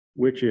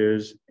 which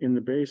is in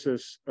the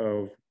basis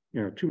of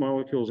 2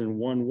 molecules in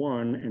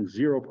 1,1 and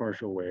 0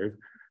 partial wave,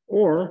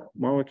 or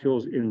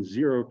molecules in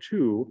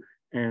 0,2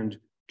 and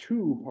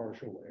 2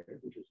 partial wave,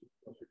 which is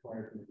what's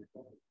required from the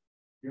recovery.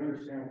 You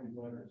understand what these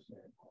letters say?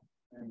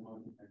 And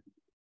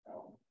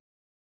L.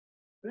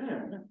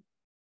 Then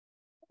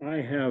I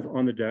have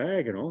on the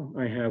diagonal,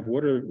 I have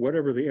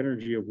whatever the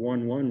energy of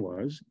 1,1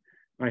 was.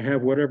 I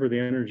have whatever the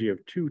energy of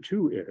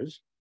 2,2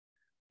 is.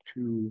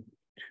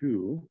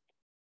 2,2.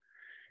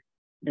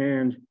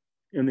 And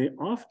in the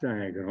off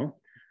diagonal,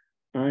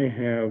 I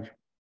have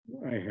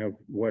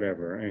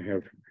whatever. I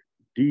have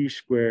d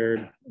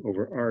squared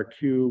over r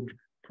cubed,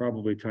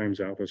 probably times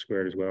alpha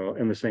squared as well,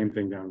 and the same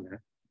thing down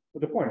there.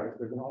 But the point is,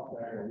 there's an off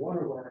diagonal 1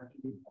 over r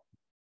cubed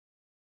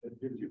that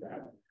gives you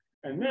that.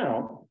 And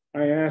now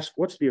I ask,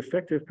 what's the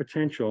effective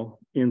potential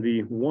in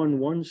the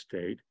 1,1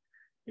 state?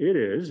 It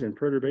is, in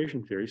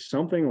perturbation theory,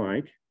 something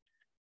like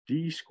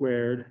d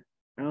squared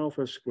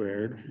alpha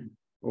squared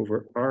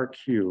over r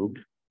cubed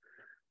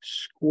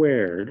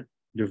squared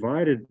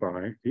divided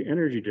by the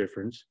energy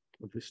difference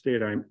of the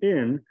state I'm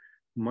in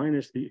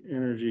minus the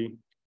energy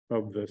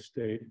of the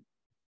state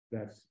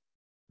that's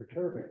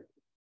perturbing.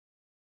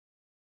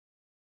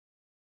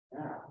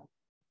 Now,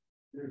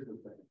 here's the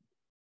thing.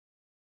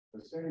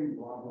 The same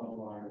blah, blah,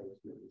 blah is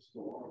with the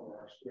store or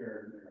r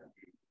squared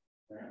energy.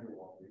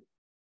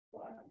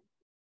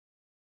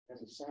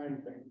 As a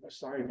sign thing, a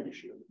sign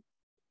issue.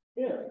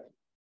 If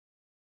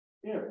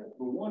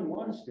the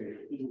 1,1 state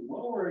is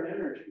lower in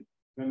energy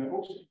than the,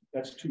 oops,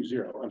 that's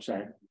 2,0. I'm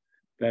sorry.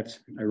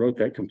 I wrote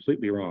that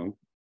completely wrong.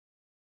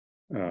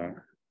 I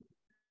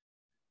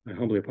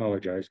humbly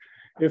apologize.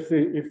 If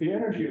the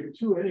energy of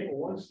 2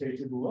 n=1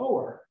 states is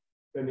lower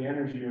than the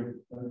energy of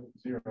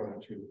 0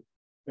 and 2,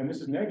 then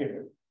this is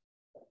negative.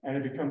 And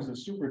it becomes a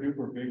super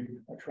duper big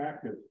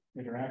attractive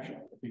interaction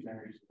if these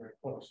energies are very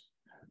close.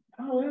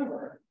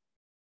 However,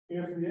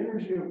 if the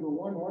energy of the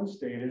 1,1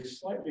 state is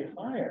slightly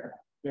higher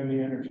than the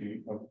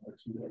energy of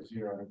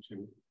 0 and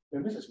 2,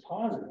 then this is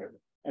positive,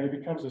 and it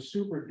becomes a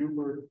super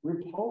duper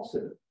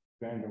repulsive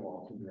van der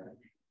Waals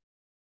interaction.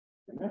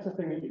 And that's the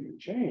thing that you can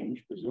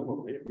change,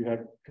 presumably, if you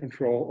have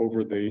control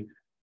over the.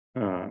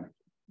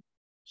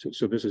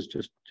 So this is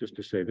just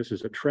to say this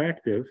is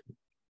attractive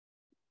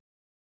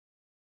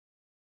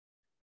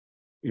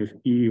if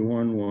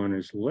E11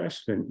 is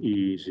less than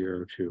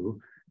E02,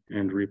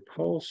 and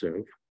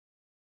repulsive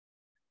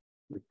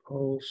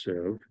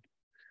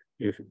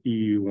if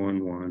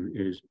E11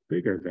 is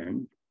bigger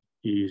than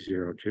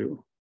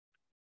E02.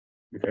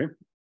 Okay.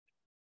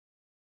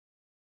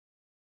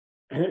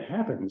 And it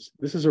happens.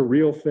 This is a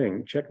real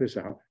thing. Check this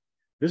out.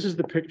 This is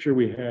the picture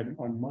we had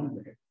on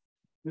Monday.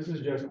 This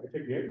is just, I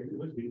think,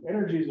 the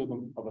energies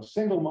of a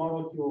single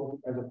molecule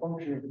as a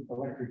function of the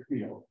electric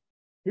field.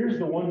 Here's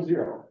the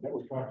 1,0 that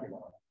we're talking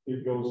about.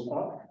 It goes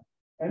up,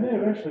 and then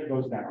eventually it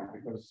goes down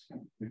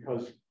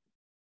because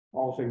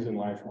all things in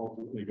life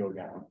ultimately go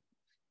down.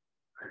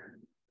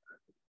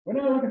 When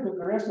I look at the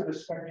rest of the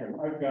spectrum,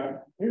 I've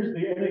got, here's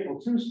the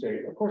n=2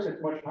 state. Of course,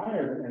 it's much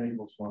higher than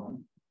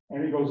n=1,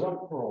 and it goes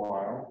up for a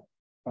while.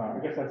 I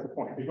guess that's the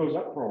point. It goes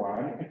up for a while,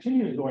 and it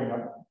continues going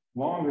up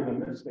longer than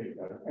this state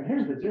does. And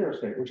here's the 0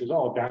 state, which is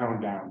all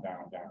down, down,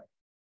 down, down.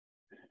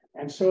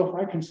 And so if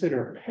I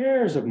consider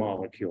pairs of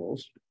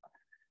molecules,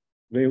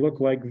 they look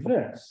like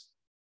this.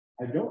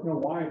 I don't know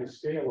why the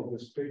scale of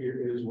this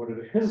figure is what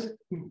it is,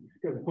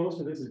 because most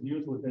of this is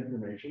useless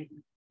information.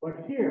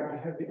 But here I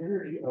have the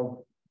energy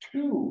of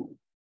 2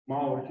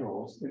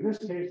 molecules. In this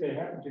case, they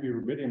happen to be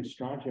rubidium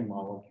strontium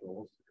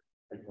molecules.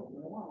 I don't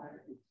know why.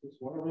 It's just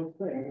one of those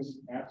things.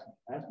 Ask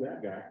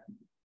that guy.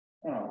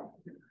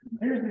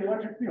 Here's the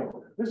electric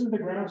field. This is the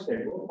ground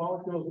state. Both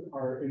molecules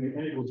are in the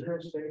n equals 0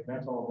 state.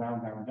 That's all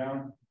down, down,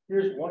 down.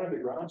 Here's one in the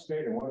ground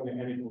state and one in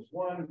the n equals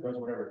 1. Does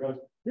whatever it does.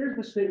 Here's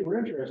the state we're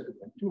interested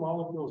in. 2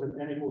 molecules at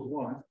n equals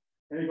 1.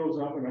 And it goes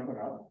up and up and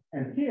up.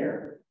 And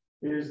here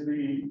is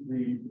the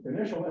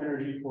initial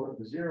energy for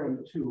the 0 and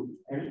the 2.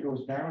 And it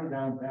goes down,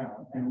 down,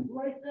 down. And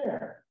right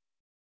there,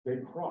 they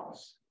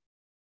cross.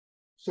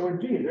 So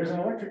indeed, there's an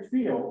electric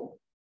field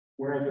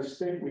where the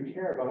state we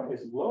care about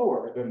is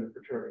lower than the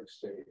perturbing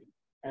state,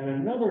 and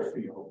another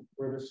field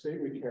where the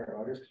state we care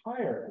about is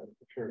higher than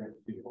the perturbing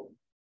field.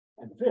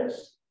 And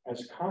this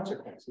has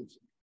consequences.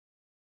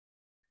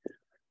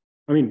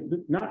 I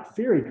mean, not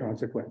theory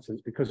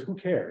consequences, because who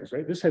cares,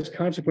 right? This has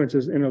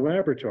consequences in a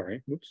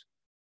laboratory. Oops.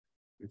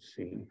 Let's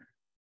see.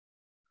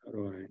 How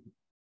do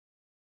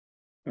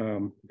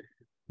I?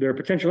 There are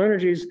potential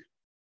energies.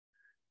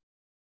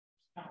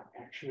 Not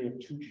actually a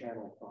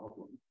 2-channel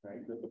problem,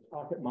 right? The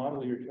pocket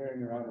model you're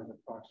carrying around is an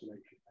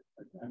approximation.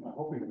 I'm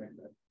hoping to make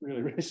that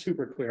really, really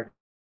super clear.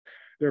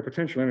 There are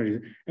potential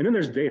energies. And then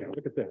there's data.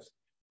 Look at this.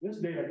 This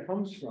data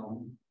comes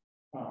from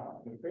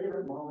the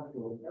favorite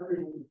molecule of every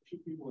 2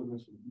 people in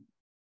this room.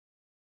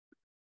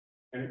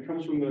 And it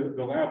comes from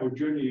the lab of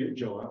Junyi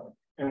Jilla.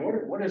 And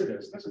what is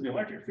this? This is the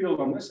electric field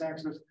on this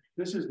axis.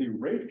 This is the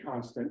rate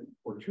constant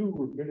for 2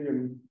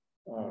 rubidium,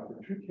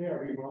 2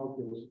 KRE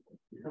molecules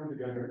to come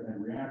together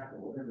and react, or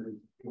whatever it is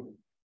doing.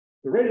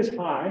 The rate is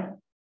high,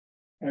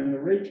 and the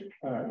rate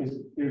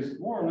is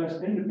more or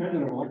less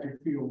independent of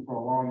electric field for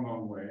a long,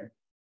 long way.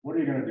 What are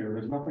you going to do?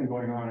 There's nothing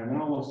going on, and then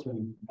all of a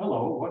sudden,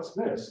 hello, what's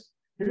this?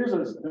 Here's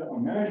a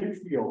magic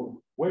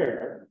field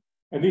where,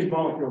 and these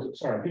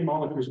molecules are in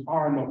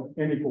the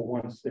n equal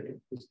 1 state.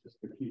 This is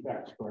the key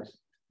facts for us.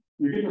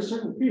 You get a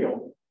certain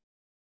field,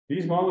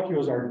 these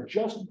molecules are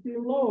just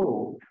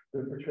below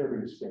the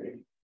perturbing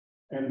state,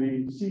 and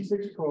the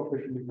C6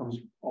 coefficient becomes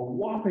a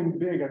whopping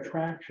big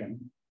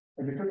attraction.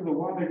 And because of the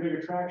whopping big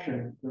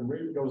attraction, the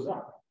rate goes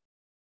up.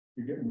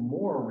 You get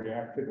more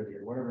reactivity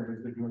or whatever it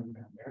is they're doing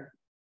down there.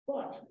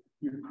 But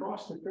you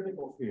cross the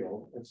critical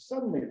field, and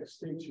suddenly the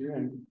states you're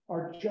in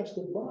are just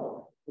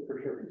above the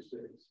perturbing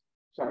states.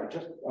 Sorry,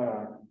 just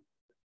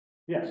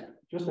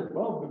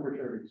above the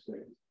perturbing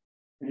states.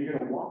 And you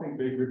get a whopping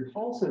big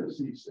repulsive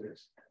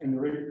C6, and the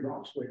rate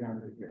drops way down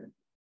to here.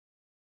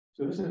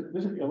 So this is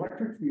the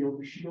electric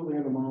field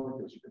shielding the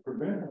molecules to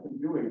prevent them from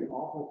doing the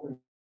awful thing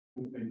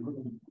they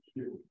couldn't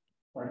do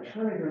by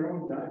turning their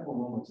own dipole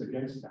moments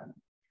against them.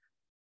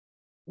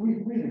 We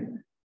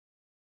win.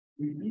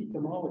 We beat the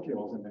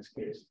molecules in this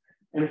case.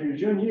 And if you're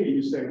Junyi,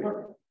 you say,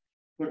 look,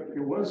 it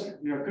was,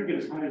 it could get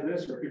as high as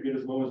this or it could get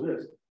as low as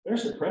this. They're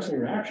suppressing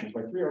reactions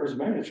by 3 orders of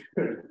magnitude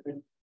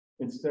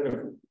instead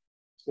of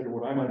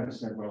what I might have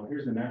said, well,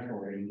 here's the natural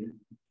rate, and you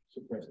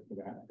suppress it for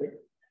that.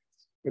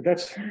 But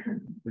that's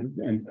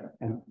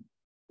and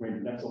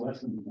wait, that's a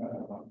lesson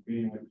about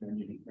being like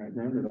Junyi, right?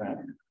 Remember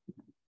that.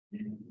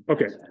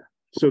 Okay,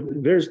 so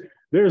there's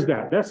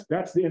that.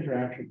 That's the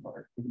interaction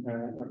part.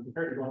 I'm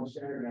prepared to go on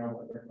standard now,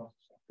 but they're not.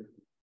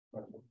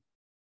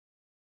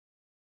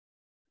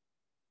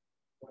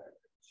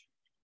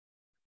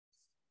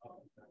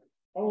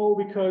 Oh,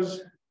 because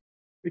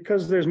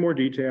there's more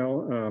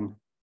detail.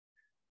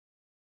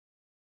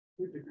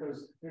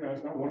 Because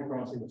it's not one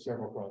crossing, but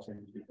several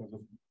crossings because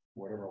of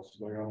whatever else is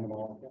going on in the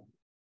molecule.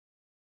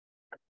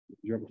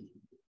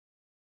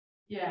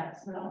 Yeah,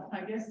 so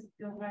I guess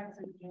go back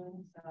to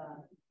June's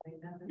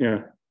example.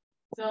 Yeah.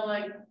 So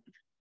like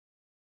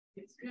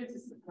it's good to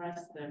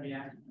suppress the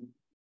reaction,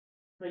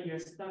 but you're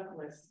stuck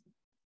with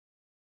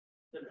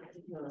the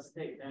particular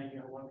state that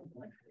you're working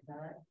with. Is that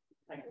right?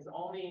 Like it's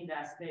only in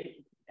that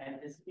state and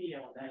this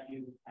field that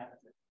you have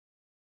to.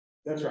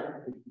 That's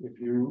right. If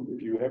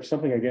you have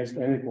something against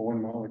n equal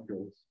 1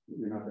 molecules,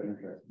 you're not that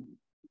interested.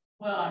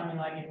 Well, I mean,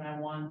 like if I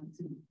want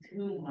to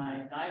tune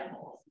my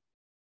dipoles,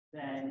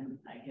 then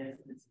I guess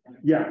it's.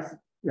 Yes.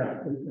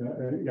 Yeah.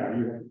 You have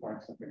to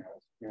find something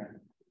else.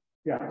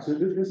 Yeah. So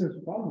this is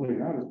probably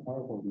not as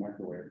powerful as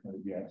microwave,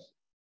 yes.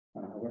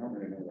 We don't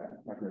really know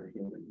that microwave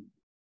fielding.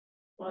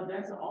 Well,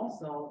 that's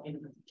also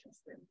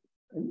interesting.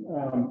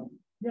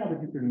 Yeah,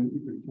 but you can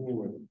tool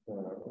with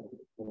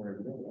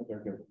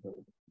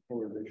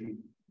polarization.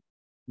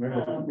 No,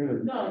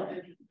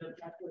 the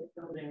microwave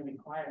fielding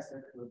requires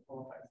circular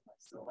profiles.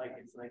 So like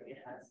it's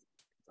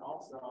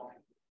also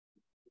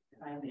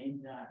kind of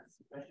in that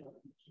special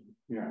condition.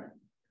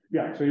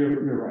 Yeah, so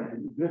you're right.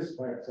 This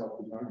by itself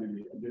is not going to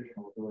be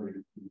additional ability to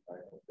do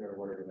or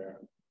whatever they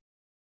are.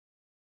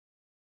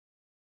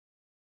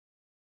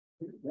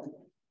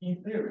 In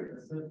theory,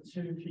 the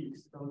 2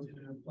 peaks go to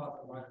the plus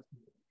or minus.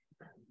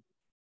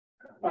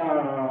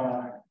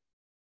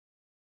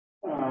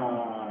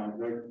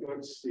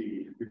 Let's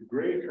see. The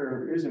gray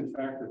curve is in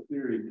fact a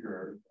theory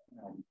curve.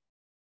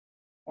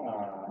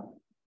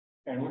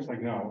 And it looks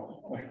like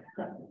no.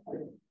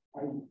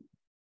 I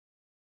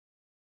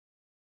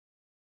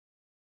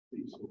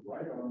these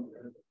right on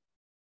there.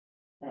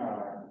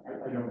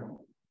 I don't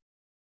know.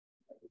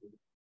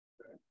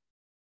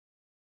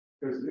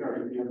 Because you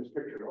have this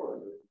picture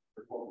of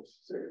the 12-6,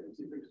 you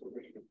see things so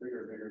much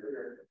bigger, bigger,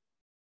 bigger.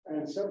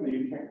 And suddenly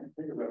you can't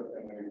think about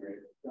that anyway,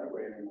 that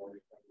way anymore.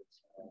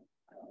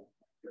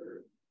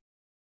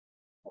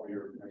 All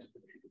your next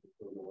picture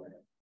goes away.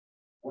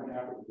 What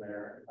happens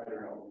there? I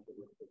don't know.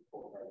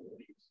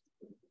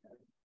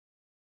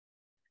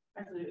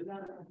 Actually,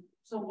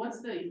 so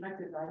what's the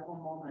effective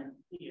dipole moment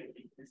here?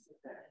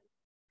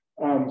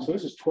 So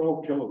this is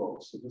 12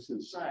 kilovolts. So this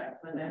is right,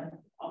 but then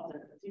of the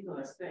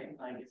particular state,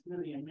 like it's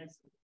really a mix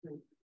of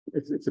two.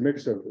 it's a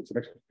mix of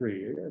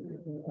three.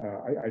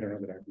 I don't know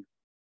that I.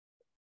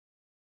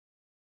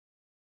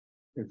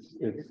 It's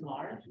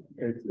large.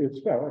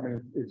 It's well. I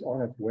mean, it's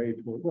on its way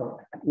to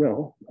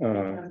well.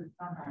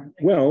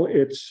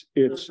 It's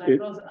so it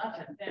goes up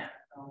and down.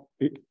 So.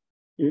 It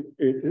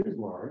is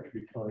large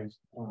because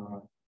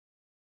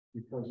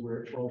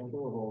we're at 12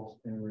 kilovolts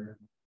and we're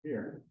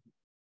here.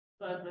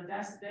 But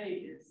that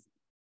state is,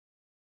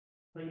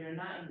 but you're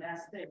not in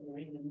that state, you're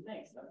in the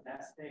mix of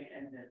that state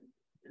and the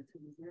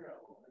 2-0.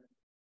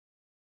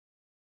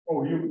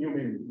 Oh, you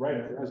mean right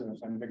at the resonance,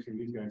 I'm mixing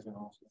these guys in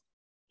also.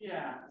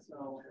 Yeah,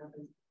 so.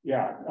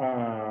 Yeah,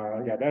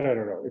 that I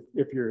don't know.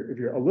 If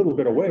you're a little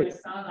bit away.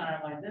 Some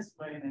are like this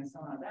way and then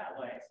some are that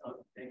way,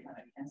 so they kind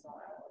of cancel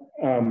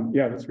out.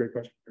 Yeah, that's a great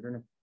question. I don't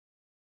know.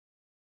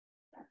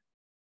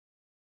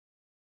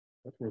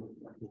 That's worth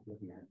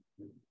looking at.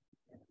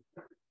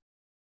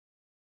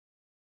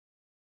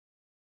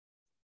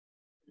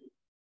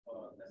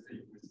 Let's say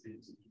you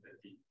receive the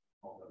deep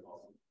of the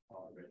loss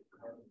of the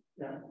current.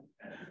 Yeah.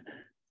 And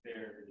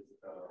there is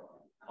the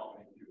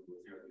coupling to 0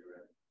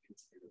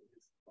 consider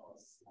this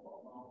small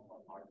amount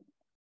of margin.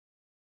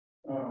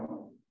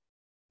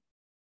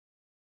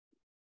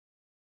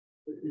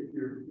 If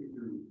you're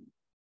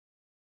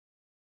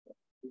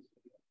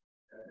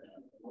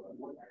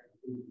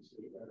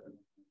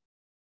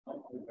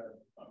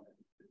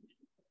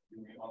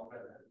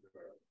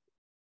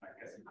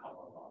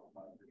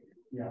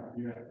yeah,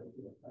 you have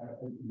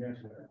to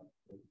mention that.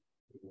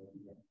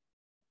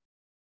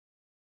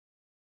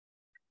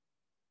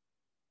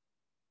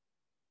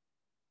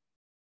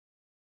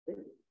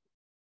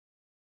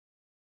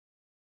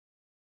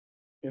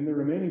 In the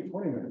remaining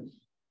 20 minutes,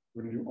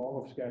 we're going to do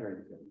all of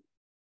scattering again.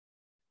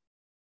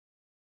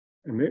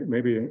 And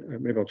maybe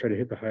I'll try to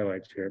hit the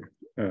highlights here.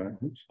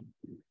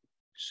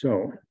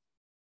 So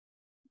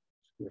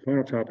the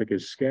final topic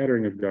is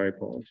scattering of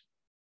dipoles.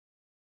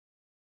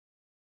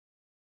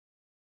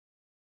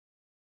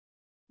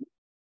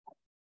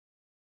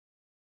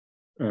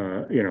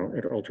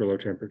 At ultra low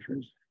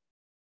temperatures.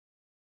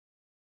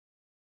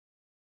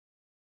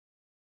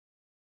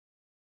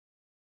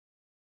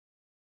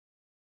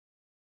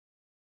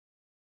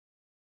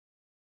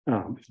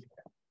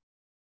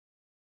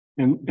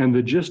 And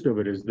the gist of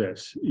it is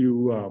this: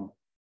 we're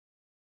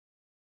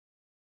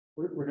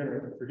going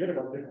to forget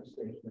about different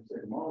states. Let's say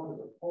the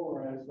molecules are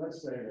polarized.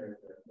 Let's say they're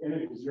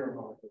N=0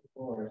 molecules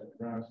polarized in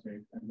the ground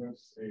state, and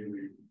let's say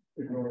we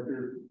ignore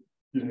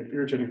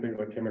irritating things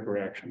like chemical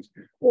reactions.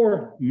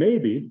 Or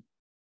maybe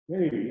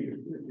if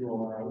you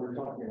allow, we're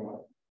talking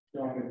about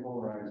strongly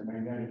polarized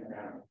magnetic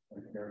atoms,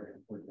 like area,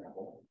 for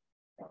example.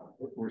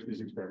 Where's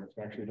these experiments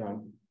actually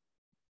done?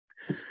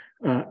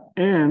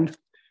 And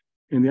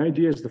the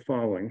idea is the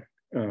following.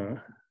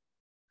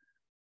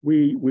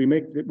 We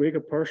make a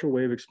partial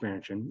wave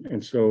expansion,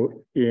 and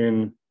so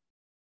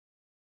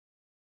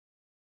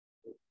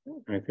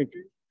I think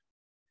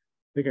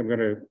I'm going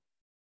to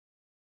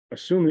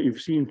assume that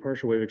you've seen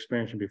partial wave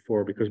expansion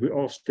before, because we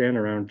all stand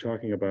around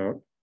talking about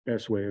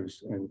S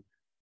waves and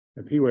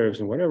P waves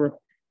and whatever.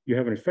 You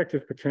have an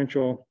effective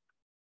potential,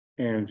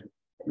 and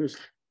this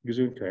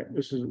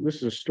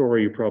is a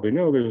story you probably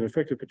know. There's an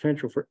effective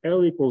potential for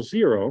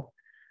L=0.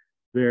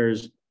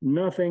 There's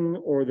nothing,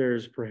 or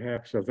there's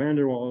perhaps a van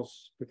der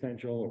Waals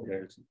potential, or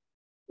there's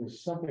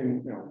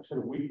something sort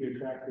of weakly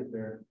attractive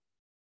there.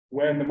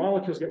 When the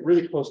molecules get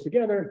really close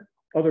together,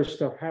 other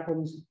stuff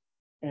happens,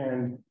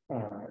 and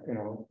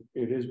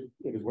it is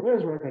what it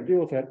is. We're not going to deal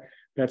with that.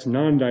 That's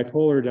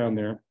non-dipolar down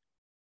there,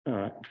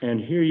 and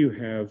here you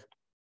have,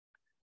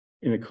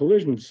 in a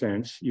collision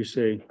sense, you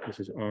say this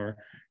is R.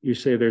 You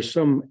say there's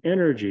some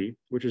energy,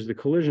 which is the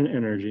collision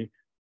energy,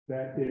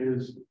 that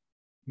is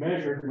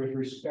measured with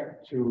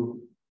respect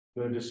to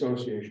the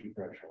dissociation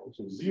threshold.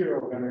 So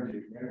 0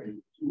 energy,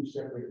 two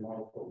separate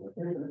molecules with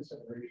infinite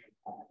separation,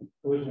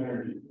 collision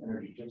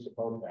energy just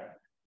above that.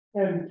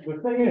 And the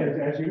thing is,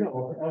 as you know,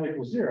 for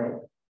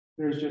L=0,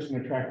 there's just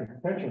an attractive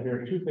potential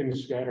here. Two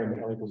things scatter in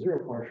the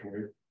L=0 partial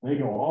wave. They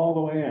go all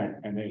the way in,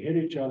 and they hit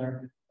each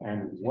other,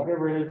 and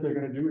whatever it is they're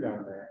going to do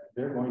down there,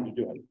 they're going to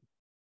do it.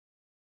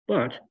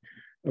 But,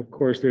 of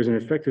course, there's an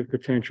effective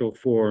potential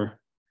for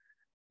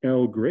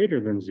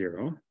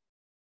L=0,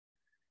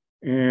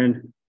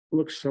 and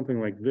looks something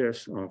like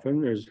this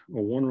often. There's a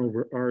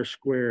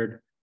 1/r²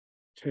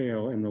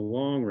 tail in the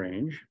long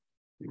range.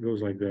 It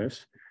goes like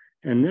this.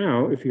 And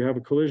now if you have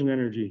a collision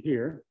energy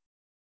here,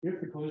 if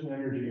the collision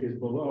energy is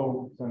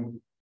below some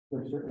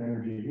certain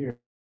energy here,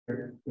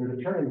 there's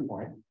a turning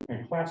point,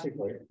 and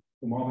classically,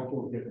 the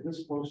molecules get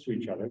this close to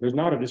each other. There's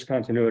not a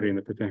discontinuity in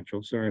the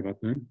potential. Sorry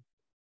about that.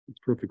 It's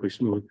perfectly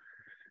smooth.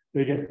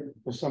 They get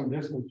to some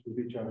distance with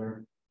each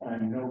other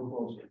and no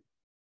closer.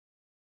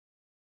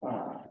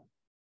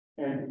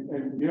 And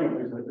you know,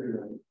 there's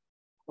a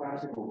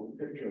classical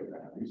picture of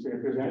that. You say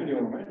if there's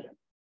angular momentum,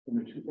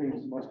 then the two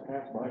things must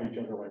pass by each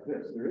other like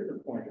this. There is a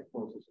point of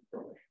closest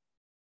approach.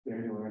 The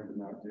angular end is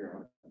not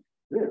zero.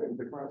 This is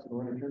the classical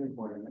turning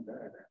point in the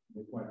diagram.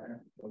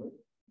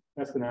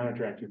 That's the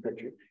non-attractive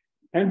picture.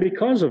 And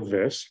because of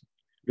this,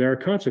 there are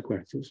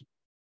consequences.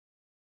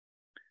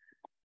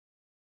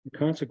 The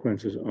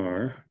consequences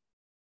are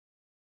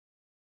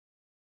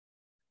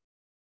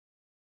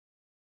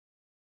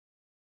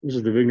this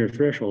is the Wigner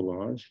threshold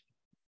laws.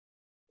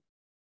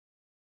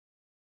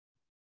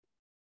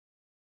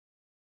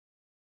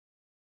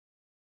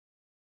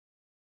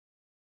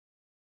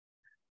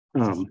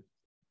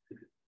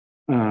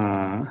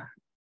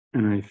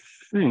 And I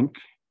think,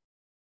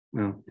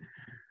 well,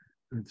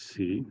 let's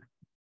see.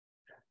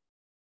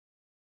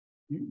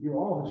 You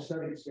all have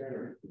studied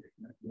scattering,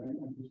 right?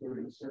 I'm just going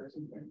to insert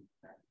something.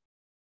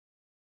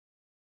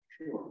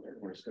 Sure,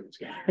 we're studied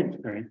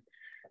scattering, right?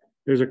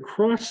 There's a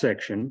cross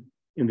section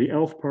in the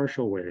ELF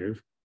partial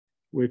wave,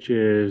 which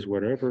is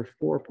whatever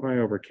 4 pi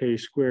over k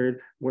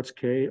squared. What's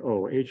k?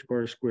 Oh, h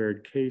bar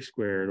squared k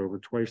squared over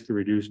twice the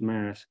reduced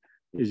mass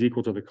is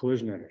equal to the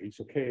collision energy.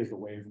 So k is the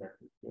wave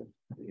vector,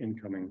 the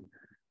incoming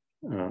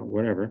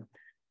whatever,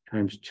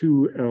 times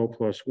 2L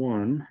plus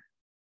 1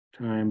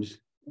 times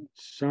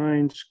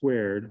sine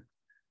squared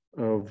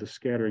of the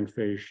scattering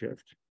phase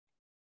shift.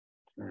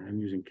 Sorry, I'm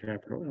using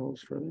capital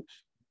L's for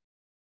this.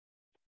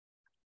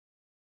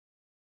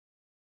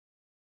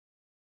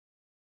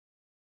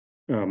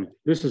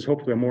 This is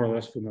hopefully a more or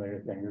less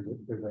familiar thing.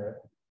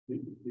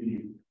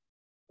 The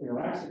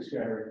inelastic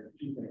scattering,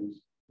 two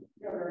things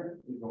together,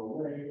 you go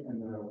away,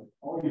 and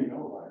all you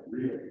know about it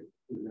really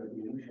is that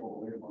the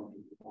initial wave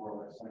function is more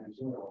or less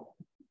sinusoidal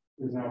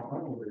is now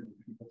convoluted.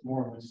 It's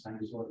more or less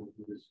sinusoidal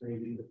to this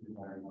phase shift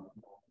environment.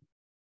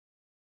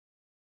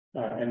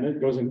 And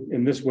it goes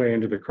in this way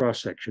into the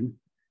cross section.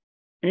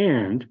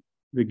 And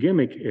the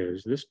gimmick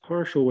is this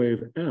partial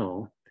wave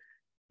L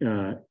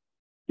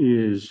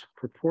is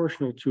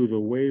proportional to the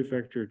wave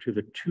vector to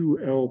the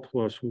 2L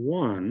plus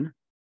 1.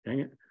 Dang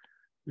it,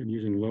 I'm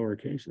using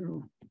lowercase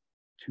l.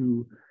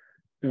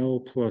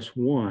 2L plus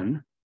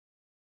 1.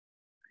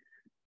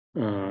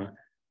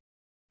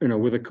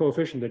 With a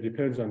coefficient that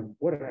depends on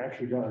what it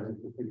actually does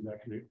if the things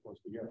actually get close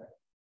together.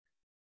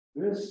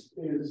 This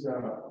is a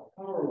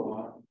power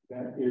law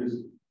that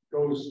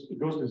goes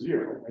to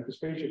zero. Right? The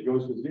spaceship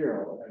goes to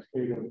zero as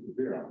k goes to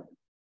zero.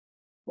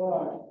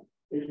 But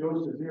it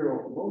goes to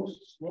zero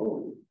most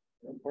slowly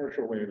in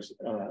partial waves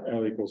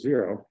L equals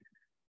 0.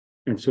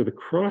 And so the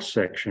cross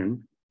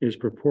section is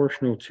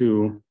proportional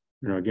to,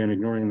 again,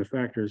 ignoring the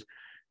factors,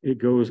 it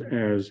goes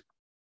as,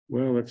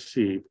 well, let's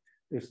see,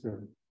 it's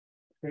the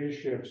phase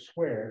shift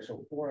squared,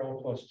 so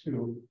 4L plus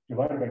 2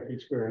 divided by k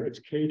squared, it's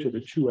k to the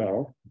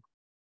 2L.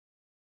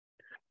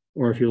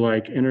 Or if you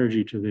like,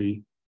 energy to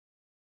the,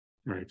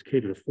 all right, it's k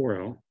to the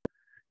 4L,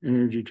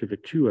 energy to the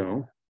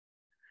 2L.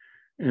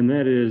 And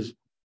that is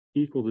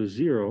equal to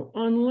 0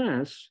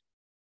 unless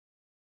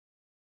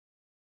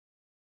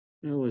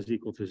L is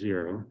equal to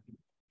 0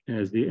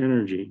 as the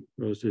energy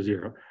goes to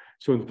 0.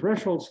 So in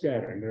threshold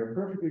scattering, there are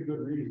perfectly good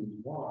reasons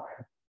why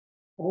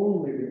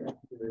only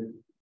the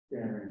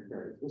scattering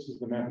occurs. This is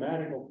the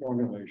mathematical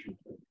formulation.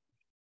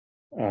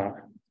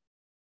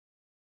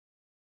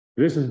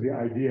 This is the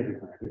idea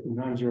behind it. In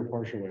non-zero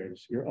partial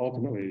waves, you're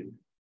ultimately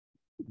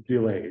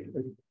delayed.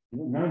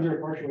 Non-zero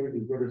partial waves,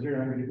 you go to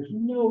 0 energy. There's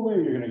no way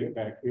you're going to get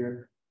back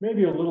here.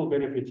 Maybe a little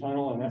bit if you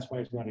tunnel, and that's why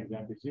it's not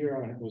exactly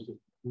 0, and it goes to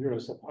 0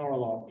 is the power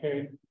law of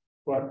k.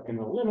 But in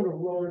the limit of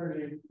low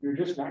energy, you're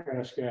just not going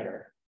to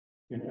scatter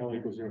in L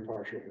equals 0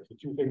 partial waves. The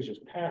two things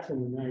just pass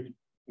in the night.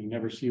 You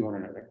never see one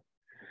another.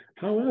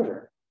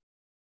 However,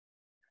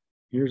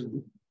 here's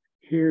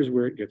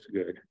where it gets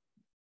good.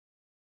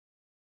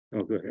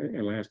 Oh, good.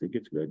 At last it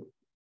gets good.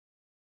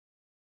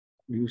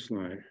 New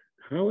slide.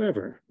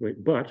 However,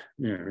 wait, but,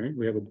 yeah, right?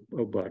 We have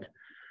a but.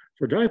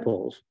 For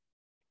dipoles,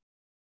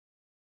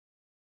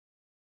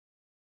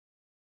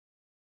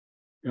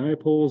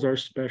 dipoles are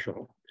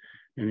special.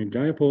 And in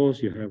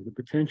dipoles, you have the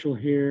potential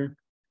here.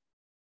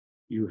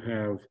 You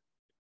have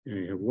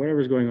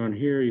whatever's going on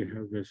here. You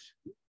have this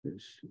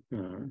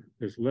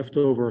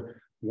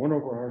leftover 1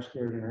 over r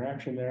squared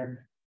interaction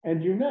there.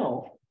 And you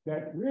know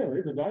that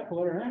really the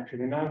dipole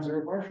interaction in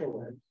non-zero partial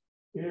waves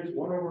is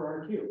 1 over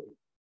r cubed.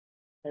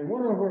 And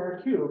 1 over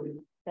r cubed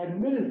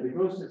admittedly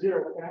goes to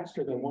 0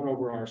 faster than 1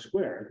 over r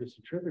squared, the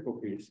centrifugal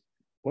piece,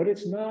 but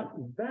it's not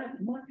that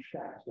much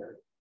faster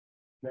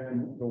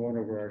than the 1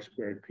 over r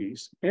squared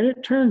piece. And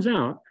it turns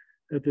out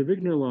that the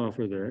Wigner law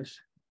for this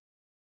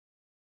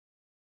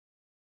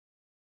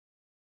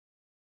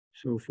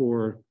So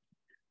for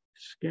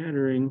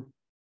scattering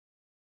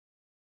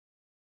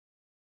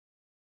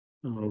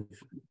of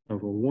a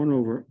 1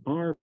 over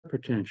r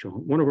potential,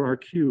 1 over r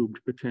cubed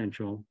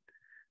potential,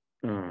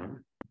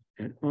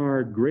 at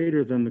r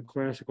greater than the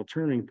classical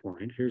turning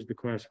point, here's the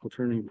classical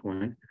turning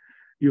point,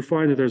 you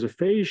find that there's a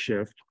phase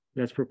shift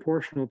that's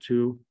proportional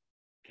to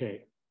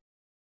k.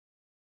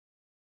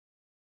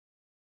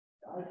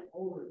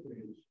 Dipolar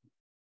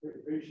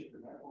phase shift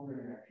in that polar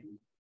reaction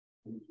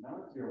is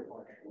not zero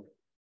partial,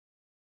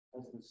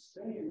 has the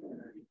same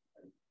energy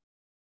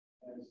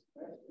as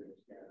X-ray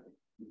scattering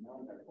in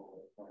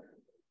non-dipolar partial,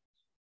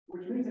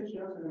 which means it's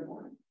just an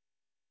important.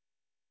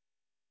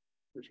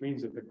 Which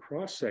means that the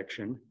cross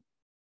section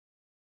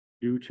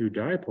due to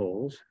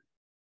dipoles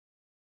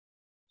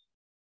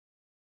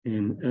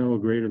in L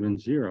greater than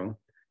 0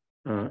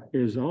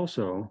 is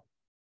also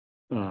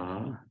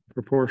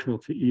proportional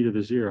to e to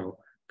the 0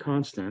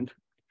 constant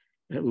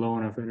at low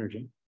enough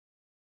energy.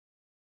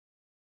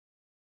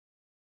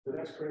 So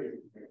that's great.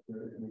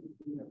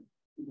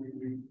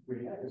 We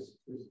had this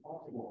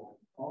possible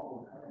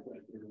awful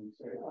conflict where we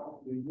say,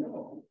 oh, we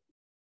know,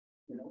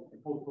 the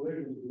whole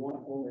collision is one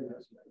only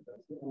estimate.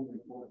 That's the only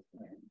important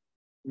thing.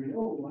 We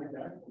know we like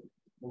that,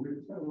 but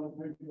we've spent a lot of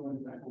time going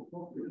back. We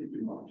don't really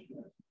do much.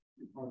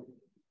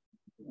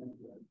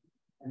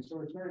 And so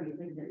we're starting to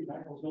think maybe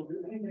dipoles don't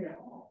do anything at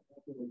all.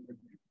 And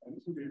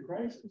this would be a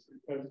crisis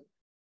because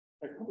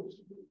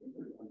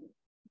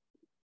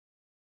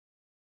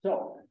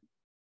so,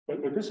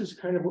 but this is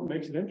kind of what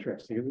makes it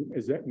interesting,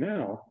 is that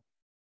now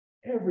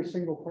every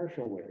single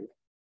partial wave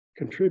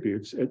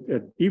contributes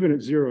even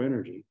at 0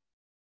 energy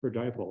for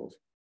dipoles.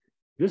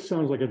 This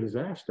sounds like a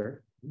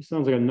disaster. This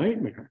sounds like a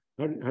nightmare.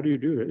 How do you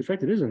do that? In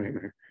fact, it is a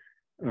nightmare.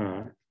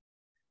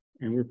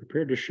 And we're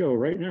prepared to show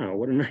right now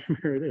what a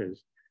nightmare it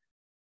is.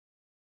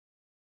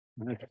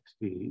 Let's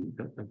see.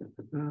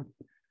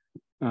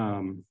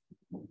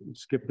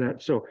 Skip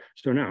that. So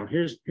now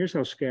here's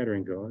how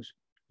scattering goes.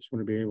 Just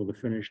want to be able to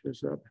finish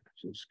this up.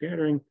 So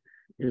scattering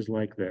is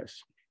like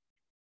this.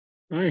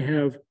 I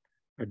have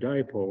a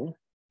dipole,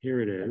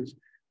 here it is,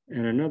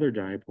 and another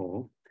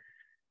dipole.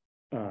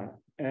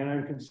 And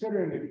I'm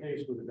considering the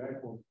case with the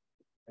dipole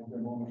at the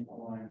moment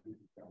along the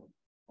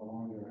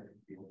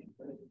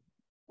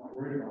not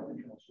worried about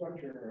internal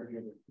structure or any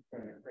other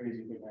kind of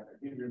crazy thing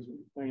happening. Here's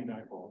plain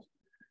dipoles.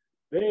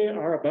 They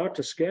are about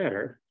to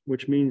scatter,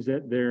 which means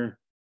that their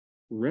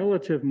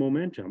relative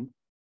momentum,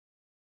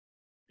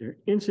 their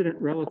incident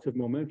relative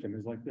momentum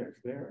is like this.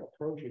 They're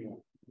approaching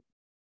it.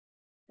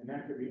 And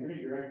that could be any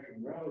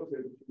direction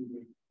relative to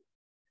the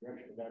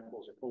direction the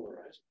dipoles are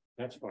polarized.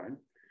 That's fine.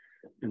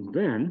 And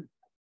then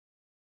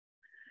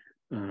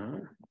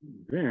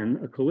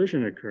a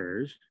collision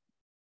occurs.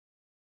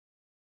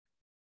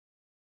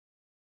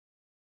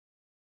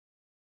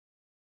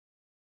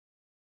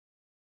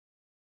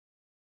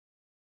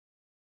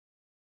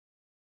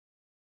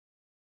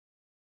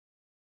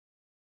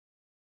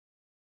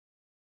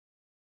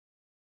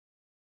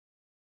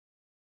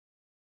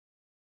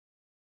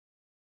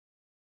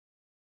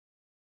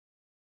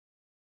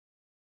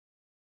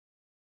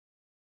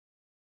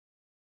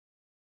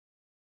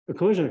 A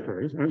collision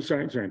occurs. I'm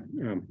sorry.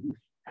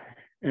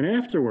 And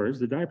afterwards,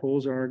 the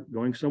dipoles are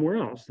going somewhere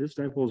else. This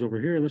dipole is over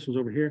here, and this one's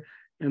over here,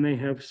 and they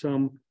have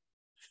some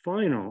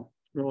final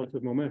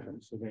relative momentum.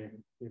 So they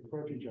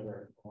approach each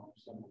other.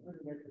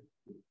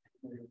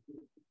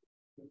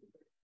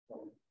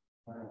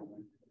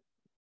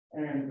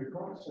 And the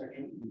cross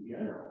section in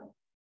general,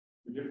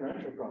 the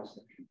differential cross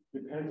section,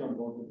 depends on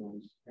both of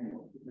those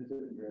angles, the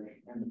incident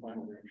direction and the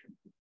final direction.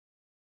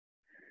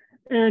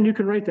 And you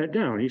can write that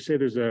down. You say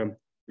there's the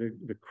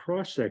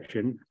cross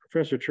section.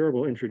 Professor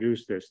Cherble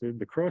introduced this.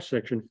 The cross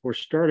section for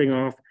starting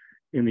off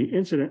in the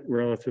incident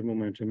relative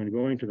momentum and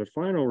going to the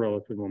final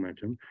relative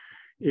momentum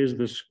is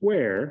the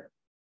square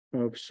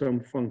of some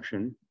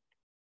function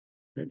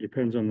that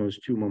depends on those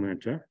two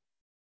momenta.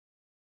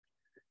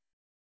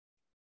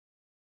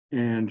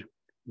 And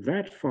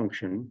that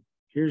function,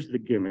 here's the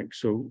gimmick.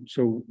 So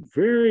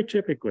very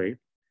typically,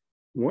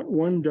 what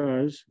one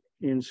does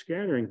in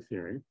scattering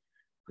theory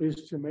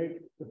is to make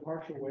the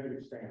partial wave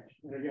expansion.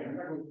 And again, I'm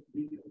not going to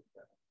detail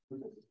that, but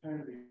this is kind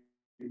of the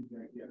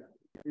idea.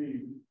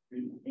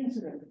 The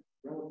incident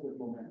relative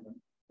momentum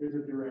is a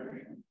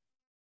direction,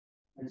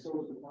 and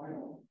so is the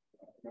final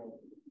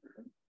relative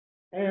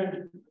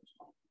momentum.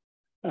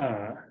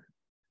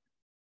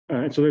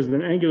 And so there's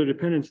an angular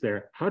dependence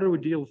there. How do we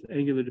deal with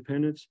angular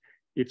dependence?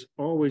 It's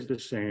always the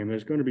same.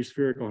 There's going to be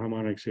spherical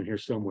harmonics in here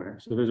somewhere.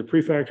 So there's a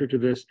prefactor to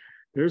this.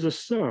 There's a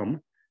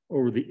sum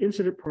over the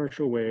incident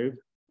partial wave,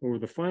 over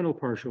the final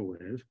partial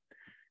wave,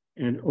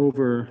 and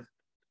over,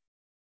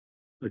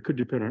 it could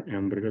depend on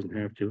m, but it doesn't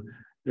have to.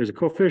 There's a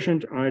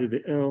coefficient I to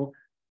the L.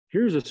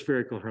 Here's a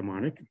spherical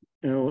harmonic,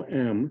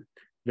 Lm,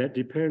 that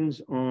depends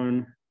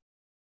on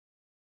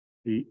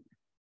the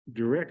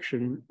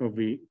direction of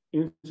the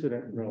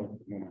incident relative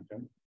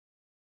momentum,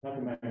 not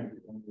the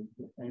magnitude,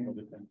 the angle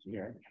depends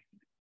here.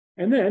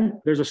 And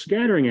then there's a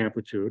scattering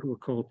amplitude we'll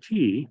call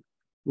T,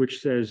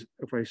 which says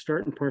if I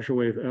start in partial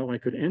wave L, I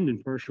could end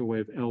in partial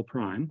wave L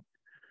prime.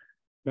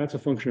 That's a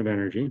function of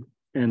energy.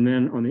 And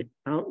then on the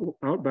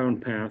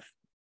outbound path,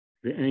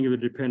 the angular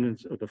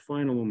dependence of the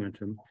final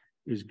momentum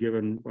is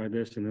given by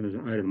this, and then there's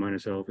an I to the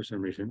minus L for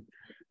some reason.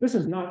 This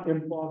is not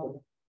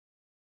implausible.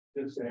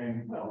 Just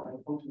saying, well, I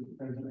function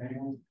depends on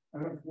angles.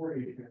 I have 4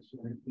 agents, so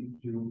I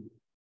need to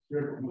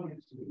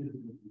minus to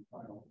the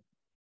final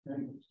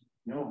angles.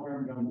 No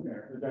harm done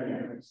there. The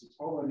dynamics is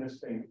all in this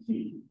thing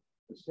T,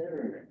 the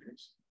scattering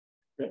matrix,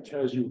 that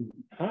tells you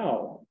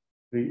how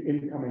the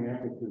incoming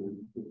amplitude,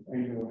 the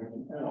angular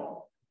momentum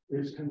L,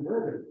 is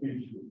converted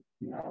into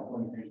the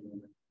outgoing angular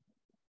momentum.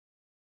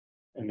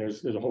 And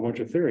there's a whole bunch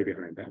of theory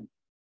behind that.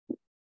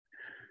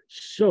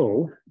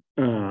 So,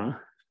 we'll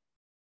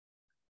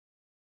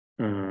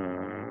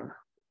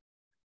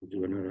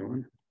do another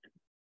one.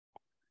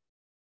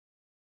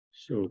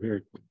 So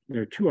there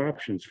are two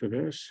options for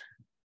this.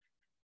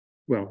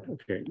 Well,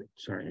 okay,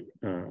 sorry.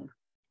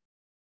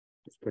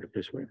 Let's put it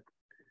this way.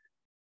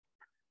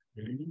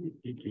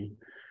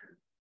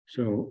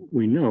 So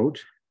we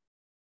note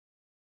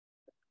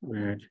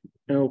that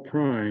L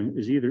prime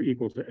is either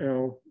equal to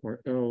L or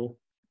L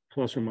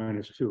plus or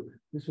minus 2.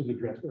 This was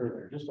addressed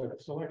earlier, just by the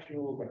selection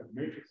rule, by the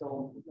matrix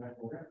element,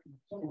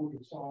 someone who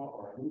saw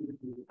or alluded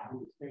to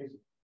this case.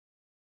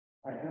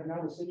 I have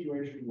now the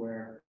situation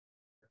where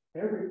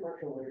every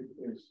partial wave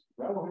is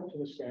relevant to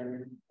the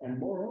scattering, and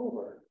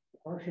moreover,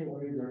 partial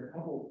waves are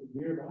coupled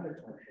nearby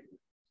partial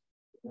waves.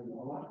 There's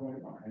a lot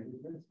going on, and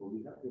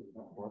we have to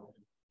account for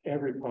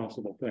every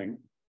possible thing.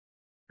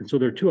 And so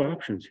there are two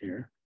options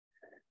here.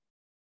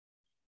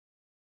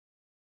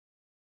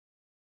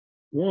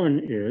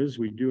 One is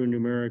we do a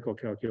numerical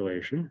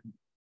calculation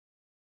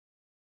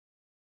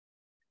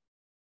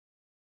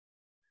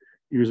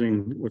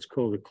using what's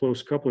called a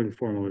close coupling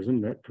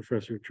formalism that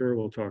Professor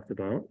Cherwell talked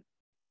about.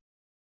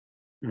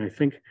 And I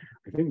think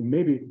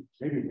maybe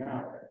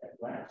now at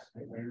last,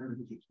 I remember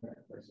this by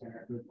saying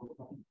I could.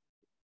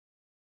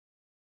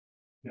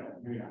 No,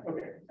 maybe not.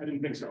 Okay, I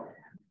didn't think so.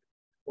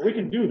 But we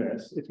can do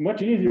this. It's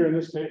much easier in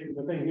this case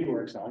than the thing he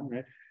works on,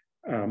 right?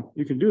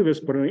 You can do this,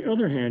 but on the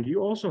other hand,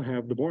 you also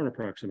have the Bohn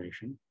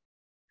approximation.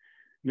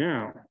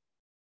 Now,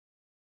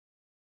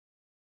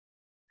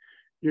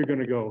 you're going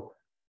to go,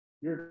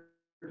 you're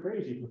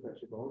crazy,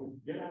 Professor Bohn.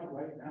 Get out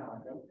right now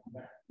and don't come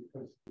back,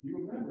 because you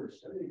remember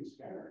studying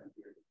scattering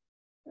theory,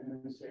 and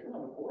then say,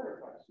 well, the Bohn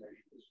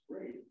approximation is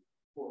great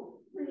for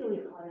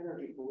really high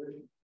energy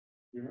collision.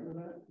 You remember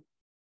that?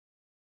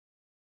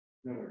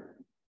 No.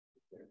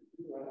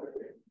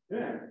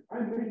 Then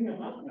I'm making a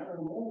mountain out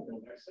of a molehill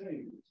by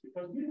saying this,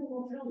 because people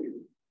will tell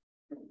you,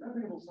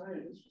 reputable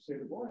scientists will say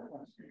the Bohn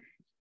approximation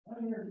is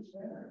not energy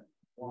scattering.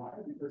 Why?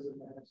 Because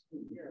it has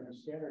two here and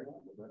it's scattering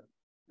off of it.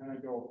 And I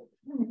go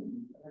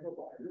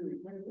by really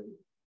quickly.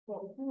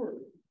 Well,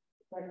 first,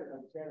 the fact that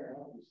I'm scattering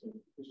off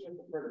is just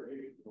a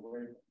perturbation of the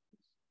wave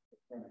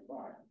that's running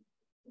by.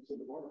 And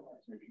so the Bohn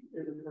approximation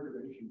is a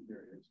perturbation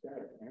theory of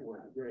scattering, and it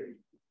works great.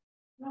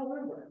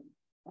 However,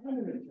 I'm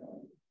going to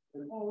tell you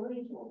that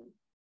already told you,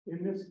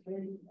 in this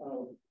case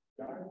of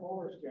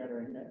dipolar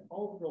scattering at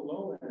ultra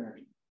low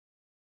energy,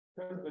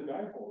 because the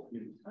dipoles,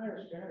 the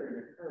entire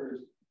scattering occurs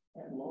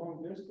at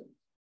long distance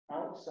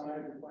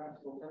outside the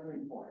classical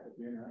turning point of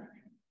the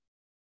interaction.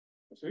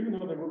 So even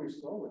though they're moving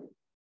slowly,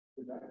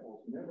 the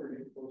dipoles never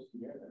get close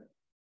together.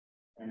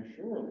 And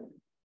surely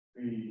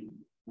the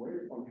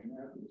wave function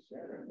after the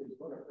scattering is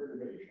but a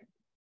perturbation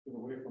to the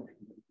wave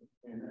function that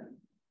came in.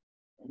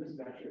 And this is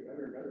actually a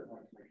better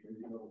approximation.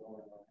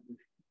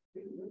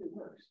 It really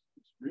works.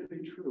 It's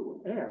really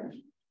true. And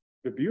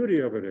the beauty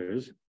of it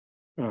is,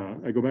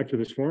 I go back to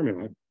this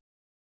formula.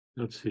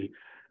 Let's see.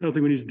 I don't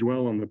think we need to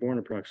dwell on the Bohn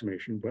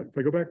approximation, but if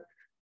I go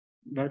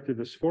back to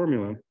this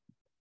formula,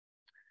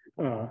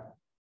 you know,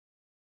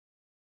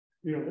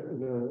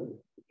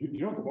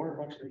 you know what the Bohn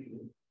approximation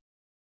is?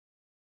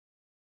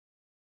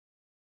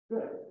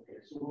 Good. Okay,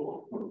 so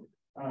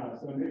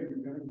so maybe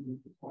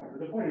the point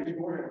is you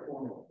can write a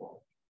formula for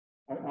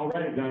it. I'll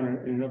write it down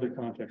in another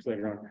context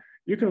later on.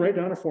 You can write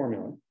down a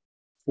formula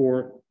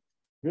for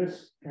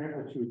this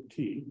amplitude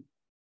T,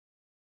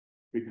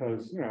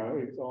 because, you know,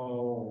 it's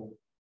all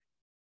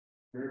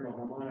spherical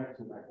harmonics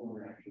and dipolar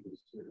reaction is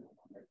spherical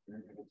harmonics.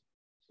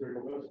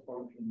 Spherical dose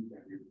functions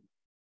and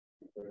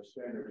the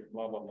standard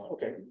blah, blah, blah.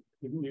 Okay,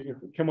 you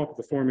can come up with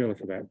the formula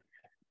for that.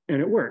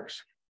 And it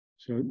works.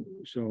 So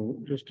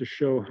just to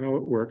show how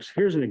it works,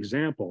 here's an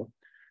example.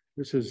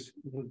 This is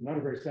not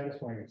a very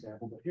satisfying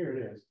example, but here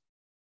it is.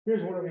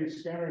 Here's one of these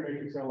scattering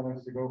matrix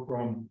elements to go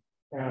from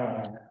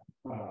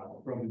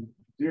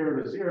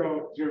 0 to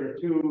 0, 0 to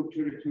 2,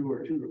 2 to 2, or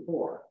 2 to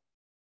 4.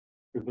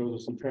 Because those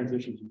are some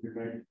transitions you can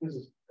make. This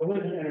is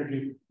collision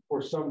energy for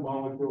some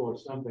molecule or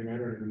something, I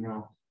don't even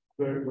know.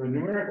 The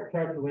numerical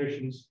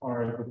calculations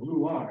are the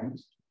blue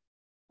lines,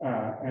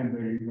 and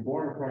the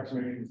Bohn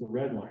approximation is the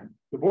red line.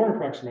 The Bohn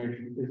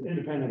approximation is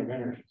independent of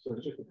energy, so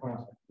it's just a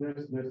constant.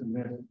 This, and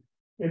this.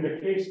 In the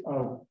case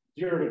of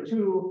 0 to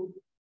 2,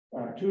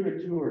 2 to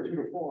 2, or 2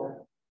 to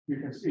 4, you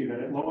can see that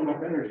at low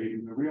enough energy,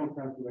 the real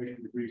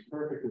calculation agrees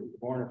perfectly with the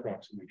Bohn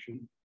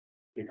approximation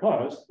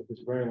because of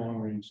this very long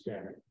range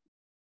scattering.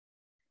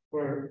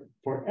 For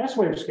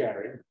S-wave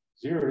scattering,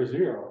 0 to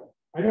 0,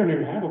 I don't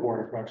even have a Bohn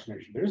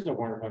approximation. There's no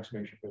Bohn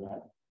approximation for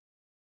that.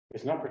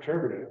 It's not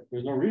perturbative.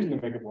 There's no reason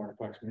to make a Bohn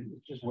approximation.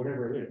 It's just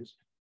whatever it is.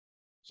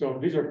 So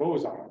these are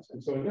bosons.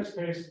 And so in this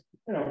case,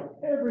 you know,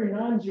 every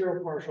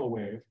non-zero partial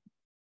wave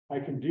I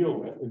can deal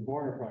with in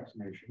Bohn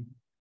approximation.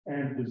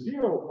 And the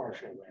zero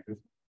partial wave,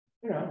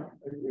 you know,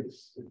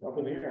 it's up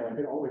in the air. Like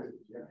it always is.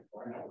 You have to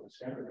find out what the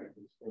scattering rate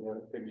is for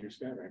the things you're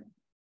scattering.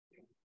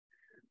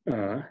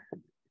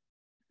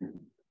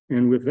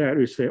 And with that,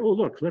 we say, oh,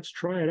 look, let's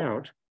try it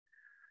out.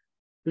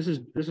 This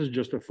is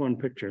just a fun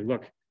picture.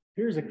 Look,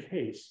 here's a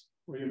case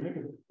where you make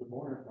the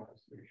Bohn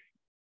approximation.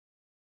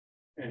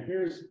 And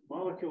here's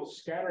molecules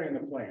scattering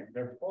the plane.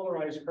 They're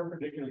polarized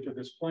perpendicular to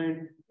this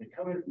plane. They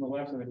come in from the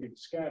left and they can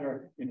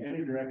scatter in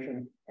any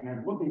direction. And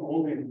I'm looking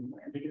only at the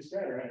plane. They can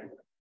scatter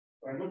anywhere.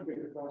 So I'm looking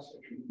at the cross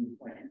section in the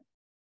plane.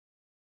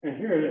 And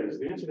here it is.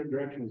 The incident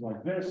direction is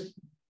like this.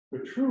 The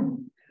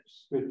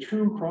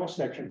true cross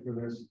section for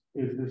this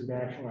is this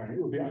dashed line.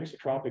 It would be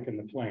isotropic in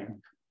the plane.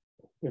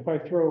 If I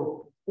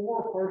throw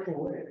 4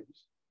 partial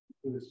waves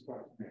to this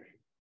approximation,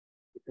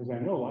 because I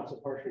know lots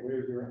of partial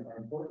waves are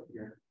important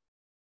here,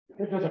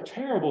 it does a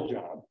terrible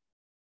job.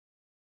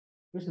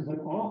 This is an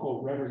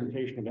awful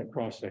representation of that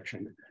cross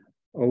section.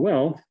 Oh,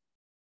 well,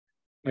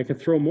 I can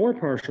throw more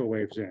partial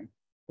waves in.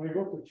 When I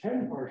go up to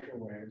 10 partial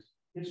waves,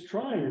 it's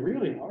trying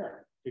really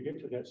hard to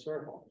get to that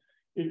circle.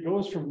 It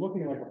goes from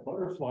looking like a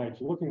butterfly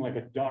to looking like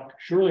a duck.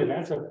 Surely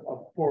that's a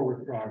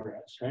forward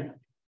progress, right?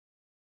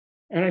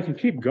 And I can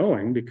keep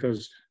going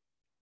because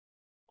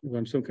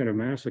I'm some kind of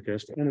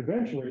masochist. And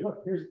eventually,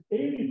 look, here's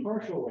 80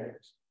 partial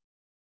waves.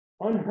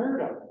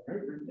 Unheard of, right?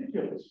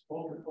 Ridiculous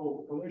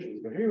ultracold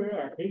collisions. But here we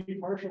are, 80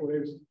 partial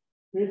waves.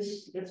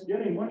 It's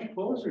getting much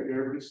closer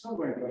here, but it's still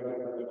going,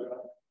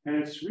 and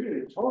it's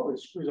really totally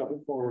screws up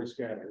the forward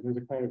scatter. There's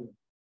a kind of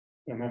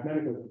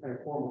mathematical kind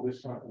of formal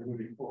discount for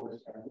moving forward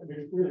scatter. I mean,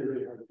 it's really,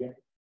 really hard to get.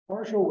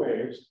 Partial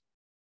waves.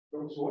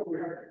 So what we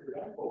are for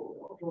that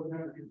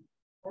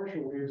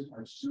partial waves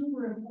are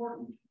super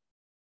important,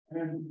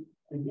 and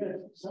yet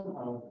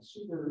somehow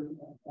super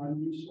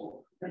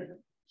unuseful. Right?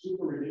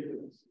 Super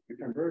ridiculous. The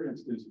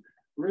convergence is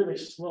really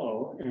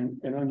slow and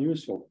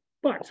unuseful.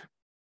 But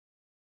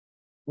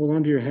hold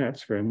on to your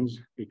hats, friends,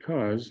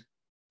 because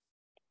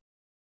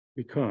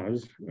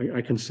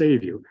I can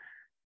save you.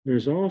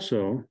 There's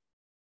also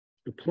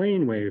the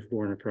plane wave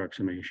Bohn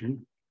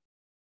approximation.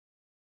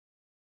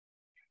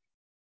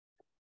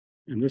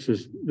 And this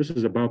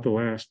is about the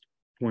last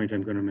point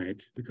I'm going to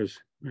make because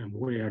I'm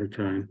way out of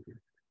time.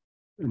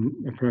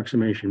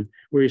 Approximation,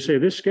 where you say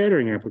this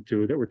scattering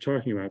amplitude that we're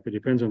talking about that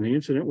depends on the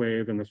incident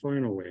wave and the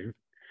final wave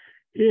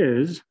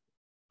is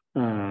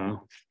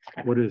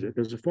what is it?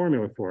 There's a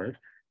formula for it.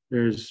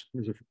 There's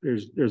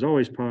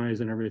always pi's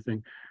and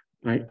everything.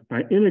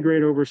 I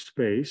integrate over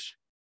space,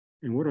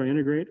 and what do I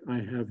integrate? I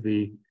have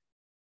the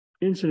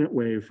incident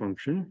wave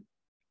function,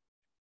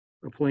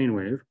 a plane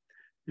wave,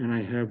 and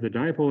I have the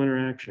dipole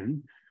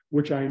interaction,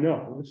 which I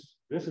know